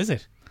 Or is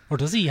it? Or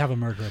does he have a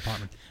murder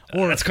apartment?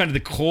 Or that's kind of the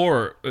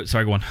core...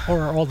 sorry, go on.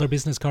 Or are all their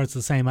business cards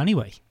the same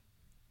anyway?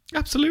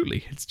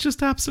 Absolutely. It's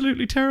just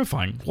absolutely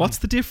terrifying. What's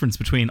the difference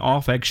between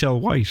off eggshell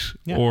white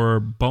or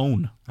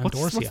bone?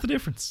 What's the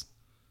difference?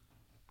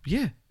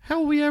 Yeah. How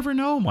will we ever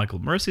know, Michael?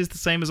 Mercy is the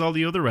same as all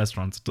the other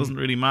restaurants. It doesn't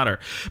really matter.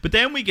 But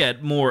then we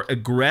get more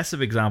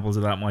aggressive examples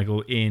of that,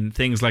 Michael, in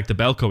things like the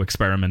Belko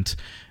experiment,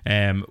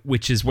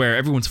 which is where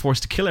everyone's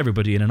forced to kill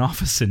everybody in an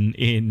office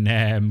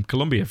in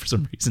Colombia for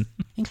some reason.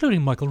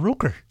 Including Michael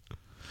Rooker.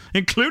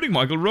 Including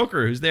Michael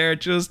Rooker, who's there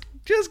just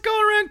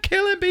going around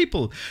killing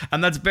people.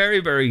 And that's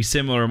very, very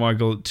similar,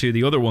 Michael, to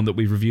the other one that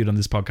we've reviewed on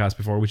this podcast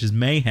before, which is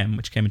Mayhem,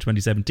 which came in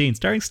 2017,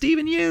 starring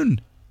Stephen Yeun.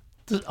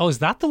 Oh, is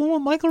that the one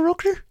with Michael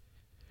Rooker?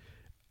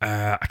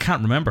 I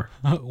can't remember.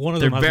 One of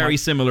them they're very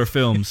similar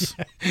films.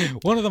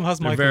 One of them has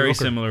Michael Rooker. They're very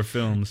similar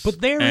films. But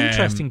they're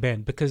interesting,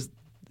 Ben, because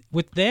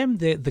with them,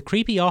 the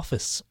creepy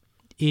office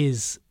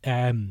is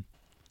a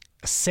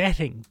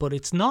setting, but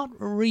it's not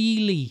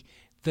really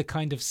the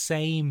kind of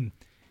same...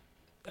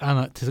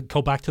 And to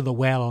go back to the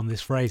well on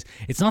this phrase,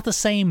 it's not the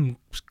same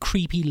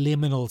creepy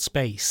liminal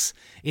space.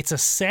 It's a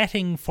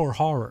setting for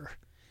horror,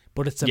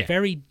 but it's a Yeah.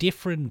 very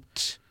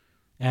different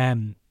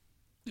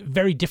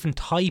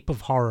type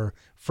of horror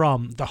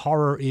from the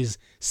horror is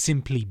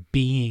simply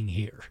being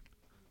here.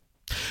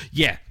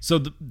 Yeah,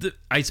 so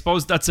I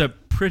suppose that's a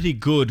pretty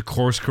good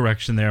course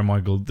correction there,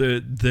 Michael.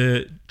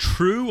 The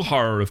true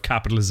horror of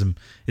capitalism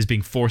is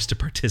being forced to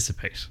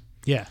participate.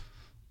 Yeah.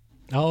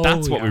 Oh,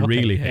 That's what we okay.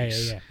 really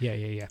Yeah, hate.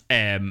 Yeah.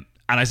 And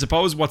I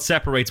suppose what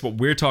separates what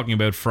we're talking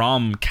about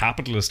from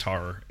capitalist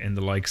horror in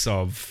the likes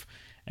of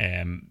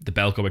the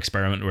Belko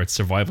Experiment, where it's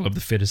survival of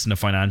the fittest in a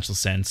financial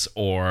sense,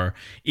 or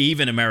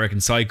even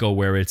American Psycho,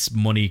 where it's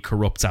money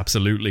corrupts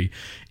absolutely,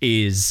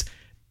 is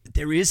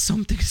there is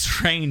something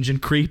strange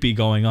and creepy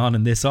going on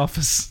in this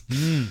office.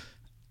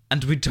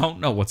 And we don't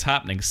know what's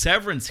happening.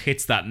 Severance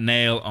hits that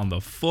nail on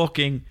the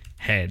fucking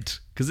head,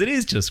 because it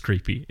is just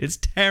creepy. It's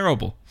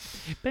terrible.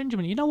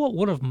 Benjamin, you know what?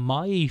 One of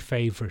my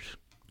favourite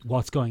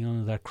what's going on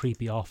in that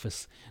creepy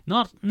office,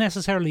 not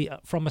necessarily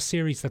from a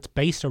series that's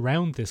based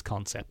around this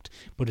concept,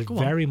 but it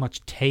very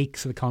much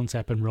takes the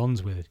concept and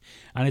runs with it.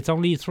 And it's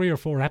only 3 or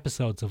 4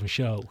 episodes of a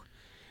show.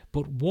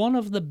 But one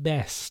of the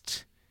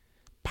best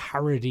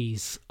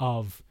parodies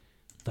of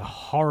the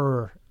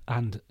horror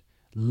and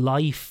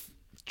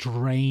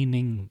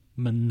life-draining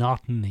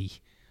monotony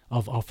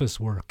of office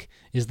work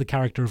is the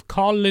character of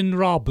Colin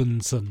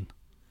Robinson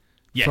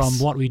from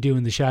What We Do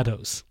in the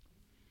Shadows.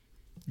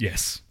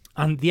 Yes.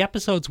 And the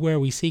episodes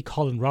where we see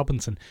Colin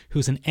Robinson,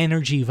 who's an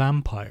energy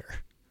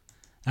vampire.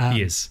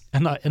 He is.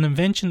 An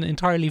invention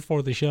entirely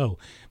for the show.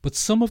 But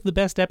some of the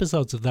best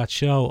episodes of that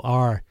show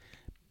are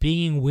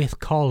being with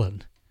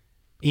Colin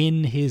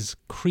in his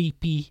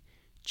creepy,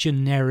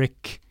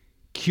 generic,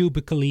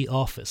 cubicle-y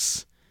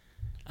office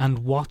and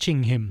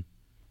watching him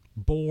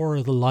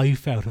bore the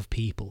life out of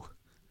people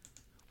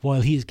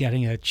while he's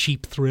getting a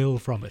cheap thrill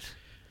from it.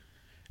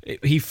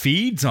 He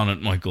feeds on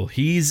it, Michael.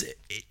 He's,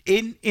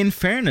 in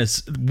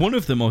fairness, one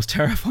of the most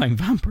terrifying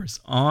vampires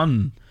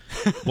on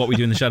What We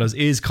Do in the Shadows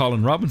is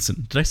Colin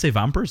Robinson. Did I say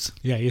vampires?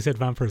 Yeah, you said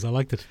vampires. I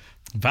liked it.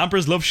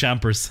 Vampires love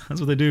champers.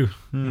 That's what they do.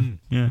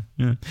 Yeah.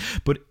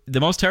 But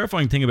the most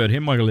terrifying thing about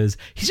him, Michael, is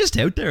he's just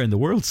out there in the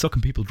world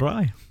sucking people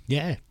dry.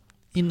 Yeah.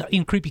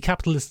 In creepy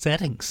capitalist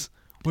settings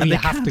where And you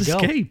they have can't to go.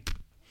 escape.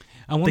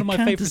 And one They of my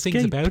can't favourite things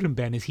escape. about him,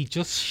 Ben, is he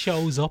just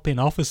shows up in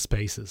office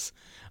spaces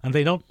and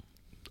they don't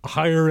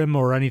hire him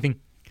or anything.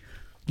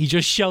 He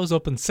just shows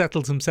up and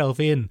settles himself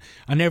in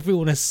and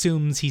everyone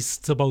assumes he's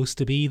supposed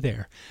to be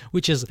there,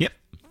 which is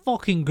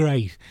fucking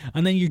great.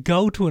 And then you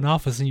go to an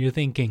office and you're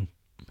thinking,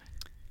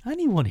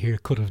 anyone here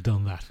could have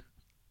done that.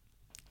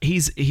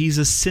 He's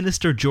a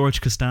sinister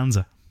George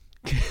Costanza.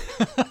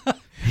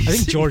 I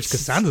think George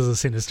Costanza's a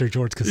sinister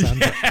George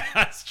Costanza.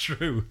 That's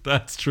true.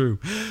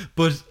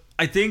 But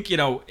I think,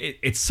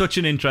 it's such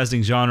an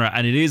interesting genre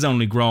and it is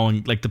only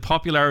growing. Like the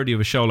popularity of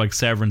a show like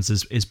Severance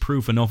is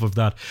proof enough of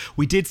that.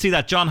 We did see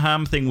that John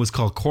Hamm thing was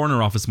called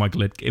Corner Office,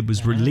 Michael. It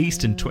was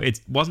released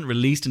it wasn't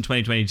released in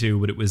 2022,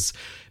 but it was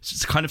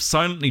just kind of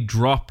silently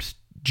dropped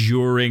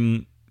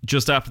during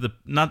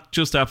not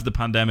just after the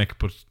pandemic,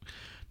 but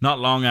not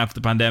long after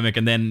the pandemic,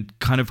 and then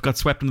kind of got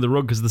swept under the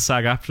rug because of the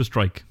SAG-AFTRA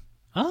strike.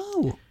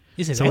 Oh,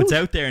 is it So out? it's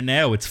out there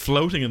now. It's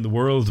floating in the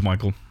world,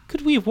 Michael.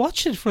 Could we have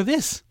watched it for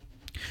this?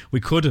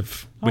 We could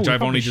have, which we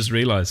I've only probably just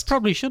realised.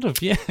 Probably should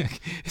have, yeah. So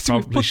we've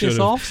Probably put should this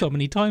have. off so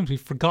many times,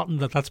 we've forgotten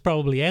that that's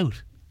probably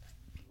out.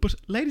 But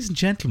ladies and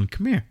gentlemen,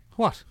 come here.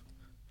 What?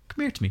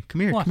 Come here to me.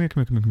 Come here. What?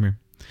 Come here.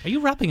 Are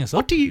you wrapping us up?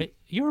 What do you-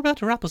 You're about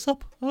to wrap us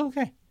up. Oh,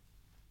 okay.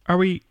 Are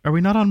we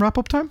not on wrap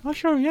up time? Oh,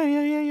 sure.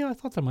 Yeah. I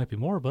thought there might be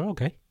more, but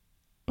okay.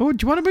 Oh,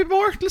 do you want a bit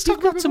more? Let's talk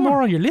You've about got some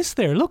more on your list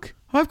there, look.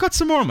 I've got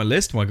some more on my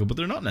list, Michael, but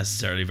they're not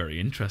necessarily very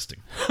interesting.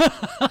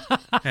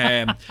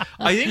 I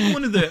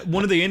think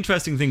one of the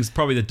interesting things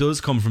probably that does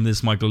come from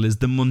this, Michael, is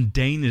the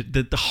mundane,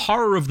 the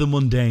horror of the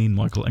mundane,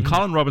 Michael. And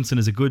Colin Robinson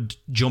is a good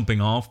jumping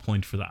off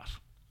point for that.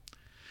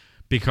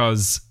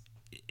 Because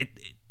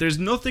there's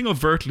nothing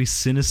overtly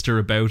sinister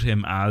about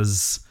him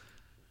as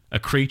a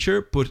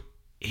creature, but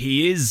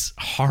he is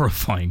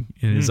horrifying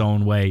in his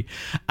own way.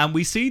 And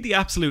we see the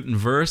absolute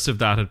inverse of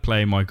that at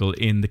play, Michael,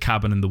 in The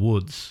Cabin in the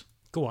Woods.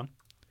 Go on.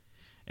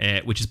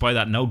 Which is by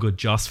that no good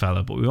Joss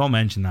fella, but we won't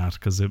mention that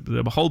because a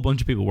whole bunch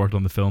of people worked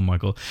on the film,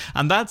 Michael.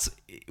 And that's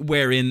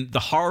wherein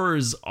the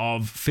horrors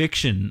of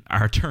fiction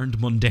are turned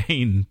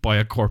mundane by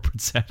a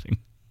corporate setting.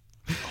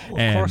 Oh,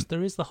 of course,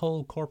 there is the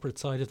whole corporate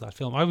side of that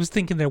film. I was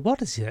thinking there, what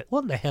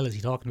the hell is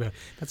he talking about?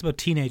 That's about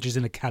teenagers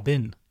in a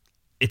cabin.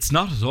 It's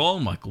not at all,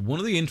 Michael. One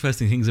of the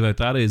interesting things about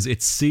that is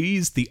it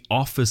sees the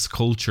office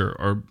culture,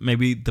 or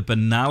maybe the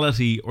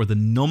banality or the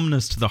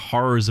numbness to the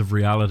horrors of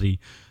reality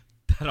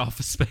that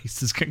office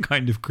spaces can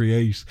kind of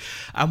create.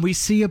 And we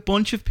see a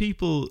bunch of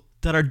people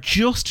that are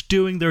just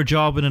doing their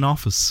job in an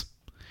office,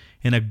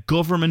 in a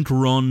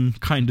government-run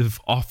kind of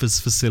office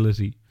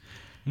facility.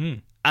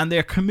 And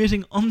they're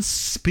committing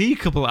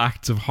unspeakable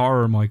acts of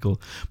horror,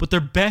 Michael. But they're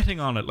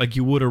betting on it like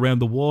you would around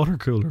the water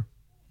cooler.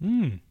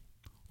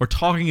 Or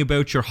talking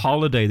about your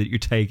holiday that you're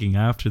taking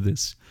after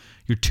this.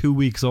 You're 2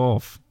 weeks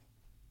off.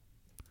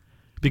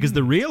 Because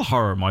the real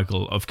horror,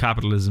 Michael, of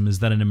capitalism is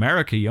that in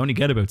America you only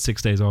get about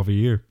 6 days off a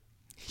year.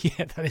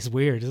 Yeah, that is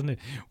weird, isn't it?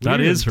 That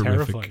Weird is and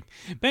horrific. terrifying.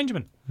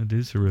 Benjamin, It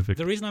is horrific.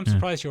 the reason I'm Yeah.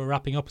 surprised you were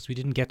wrapping up is we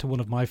didn't get to one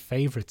of my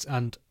favourites.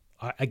 And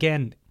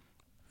again,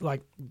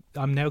 like,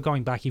 I'm now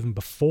going back even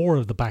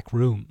before the back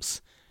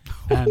rooms.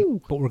 But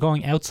we're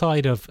going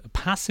outside of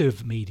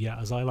passive media,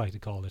 as I like to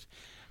call it.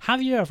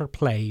 Have you ever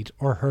played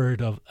or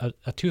heard of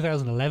a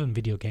 2011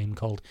 video game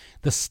called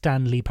The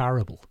Stanley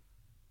Parable?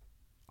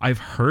 I've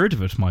heard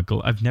of it,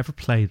 Michael. I've never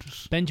played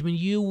it. Benjamin,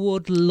 you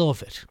would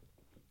love it.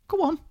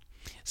 Go on.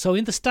 So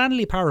in The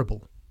Stanley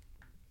Parable,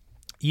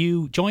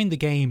 you join the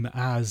game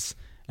as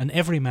an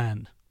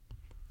everyman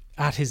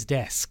at his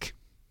desk.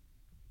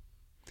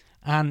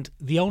 And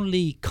the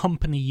only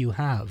company you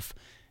have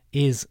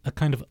is a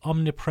kind of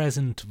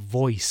omnipresent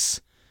voice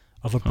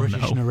of a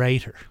British no.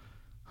 narrator.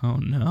 Oh,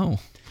 no.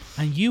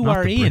 And you Not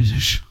are the in...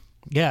 British.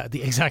 Yeah,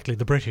 exactly,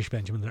 the British,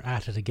 Benjamin. They're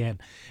at it again.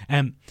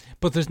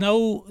 But there's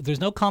no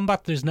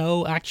combat, there's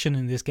no action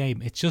in this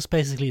game. It's just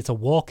basically, it's a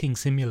walking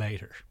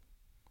simulator.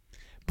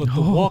 But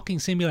the walking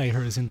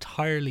simulator is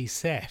entirely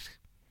set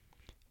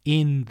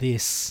in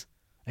this,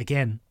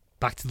 again,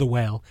 back to the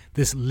well,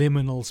 this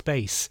liminal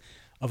space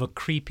of a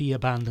creepy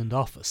abandoned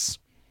office.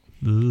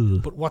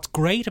 Ugh. But what's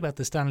great about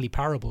the Stanley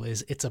Parable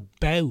is it's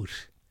about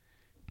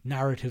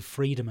narrative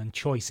freedom and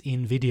choice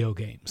in video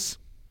games.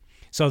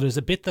 So there's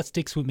a bit that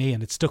sticks with me,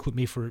 and it's stuck with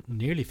me for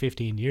nearly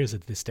 15 years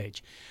at this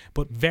stage.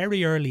 But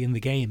very early in the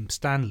game,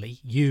 Stanley,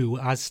 you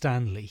as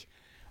Stanley,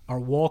 are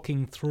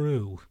walking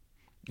through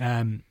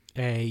an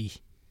empty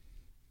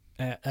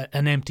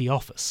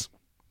office.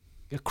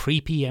 A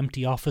creepy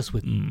empty office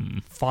with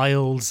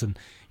files and,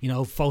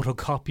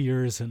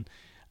 photocopiers.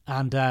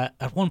 And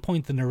at one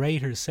point the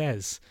narrator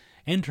says,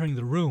 entering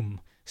the room,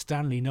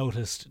 Stanley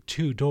noticed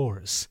 2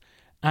 doors,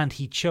 and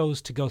he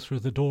chose to go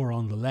through the door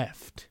on the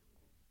left.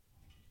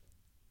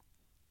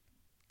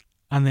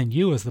 And then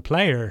you as the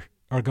player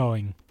are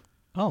going,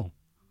 oh,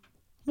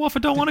 What if I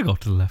don't want to go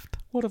to the left?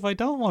 what if I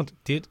don't want?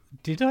 Did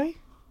I?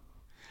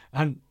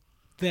 And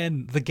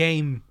then the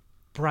game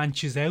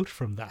branches out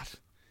from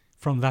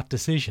that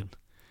decision.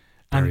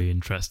 Very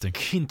interesting.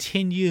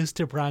 Continues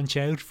to branch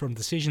out from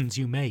decisions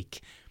you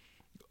make,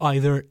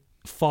 either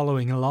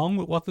following along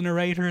with what the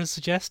narrator has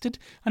suggested.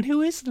 And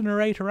who is the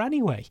narrator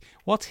anyway?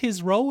 What's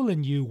his role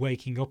in you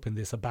waking up in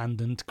this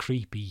abandoned,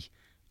 creepy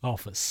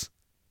office?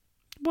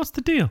 What's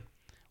the deal?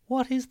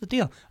 What is the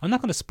deal? I'm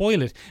not going to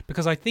spoil it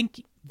because I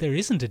think there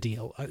isn't a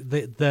deal.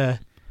 The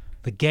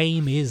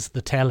game is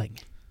the telling.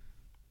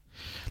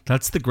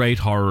 That's the great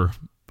horror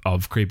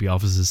of creepy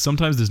offices.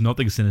 Sometimes there's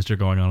nothing sinister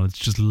going on. It's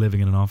just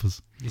living in an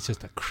office. It's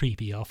just a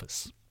creepy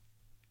office.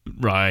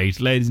 Right,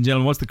 ladies and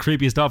gentlemen, what's the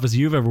creepiest office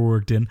you've ever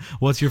worked in?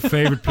 What's your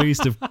favourite piece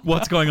of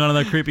what's going on in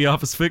that creepy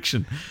office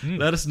fiction?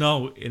 Let us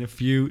know in a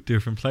few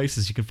different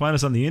places. You can find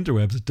us on the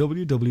interwebs at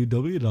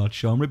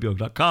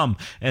www.seomrabeag.com,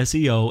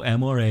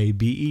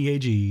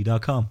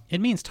 SEOMRABEAG.com.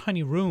 It means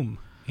tiny room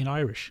in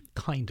Irish,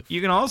 kind of. You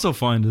can also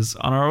find us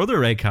on our other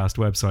Acast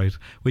website,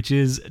 which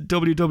is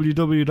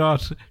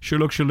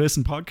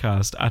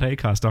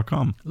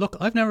www.sherlockshouldlistenpodcast@acast.com. Look,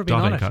 I've never been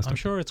on it. Acast. I'm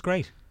sure it's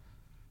great.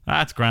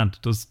 That's grand.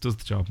 Does the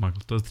job,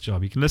 Michael. Does the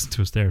job. You can listen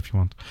to us there if you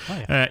want.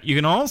 Oh, yeah. You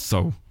can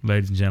also,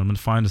 ladies and gentlemen,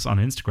 find us on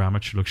Instagram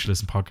at Sherlock Should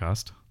Listen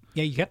Podcast.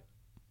 Yeah, you get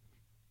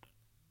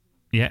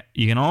Yeah,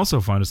 you can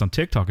also find us on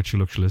TikTok at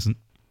Sherlock Should Listen.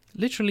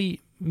 literally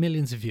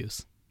millions of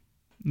views.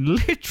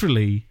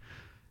 Literally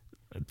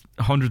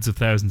hundreds of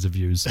thousands of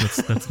views.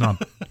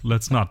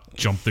 Let's not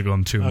jump the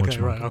gun too much. Okay,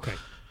 right, Michael. okay.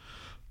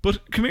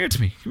 But come here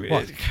to me.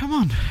 What? Come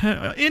on.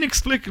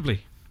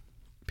 Inexplicably,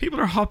 people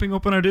are hopping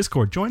up on our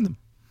Discord. Join them.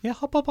 Yeah,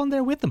 hop up on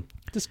there with them.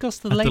 Discuss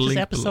the At the latest link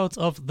episodes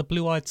of The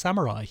Blue-Eyed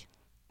Samurai.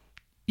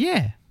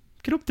 Yeah,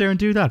 get up there and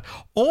do that.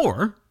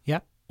 Or Yeah.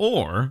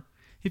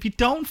 if you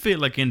don't feel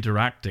like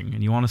interacting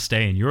and you want to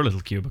stay in your little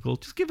cubicle,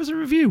 just give us a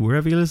review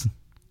wherever you listen.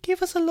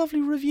 Give us a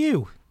lovely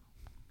review.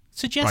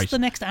 Suggest Right. the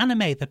next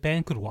anime that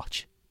Ben could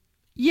watch.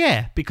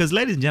 Yeah, because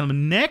ladies and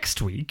gentlemen,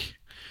 next week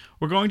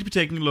we're going to be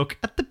taking a look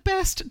at the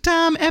best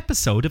damn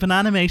episode of an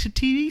animated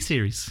TV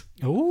series.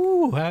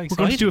 Ooh, how We're exciting.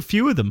 going to do a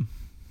few of them.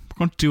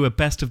 We're going to do a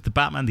best of the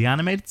Batman the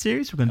Animated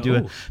Series. We're going to do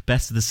Oh. a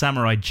best of the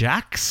Samurai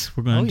Jacks.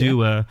 We're going to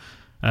do a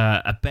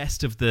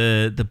best of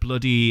the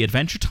bloody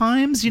Adventure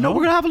Times. You know, Oh.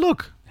 we're going to have a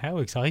look. How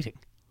exciting.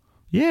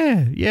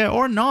 Yeah,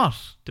 or not,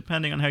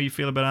 depending on how you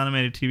feel about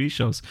animated TV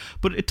shows.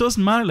 But it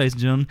doesn't matter, ladies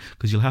and gentlemen,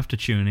 because you'll have to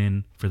tune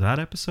in for that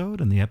episode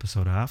and the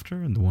episode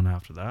after and the one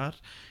after that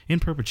in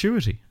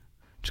perpetuity.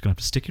 Just going to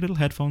have to stick your little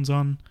headphones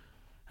on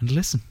and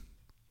listen.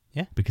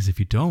 Yeah. Because if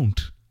you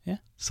don't, Yeah.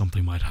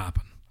 something might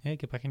happen. Yeah,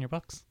 get back in your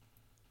box.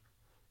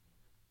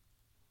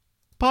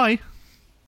 Bye.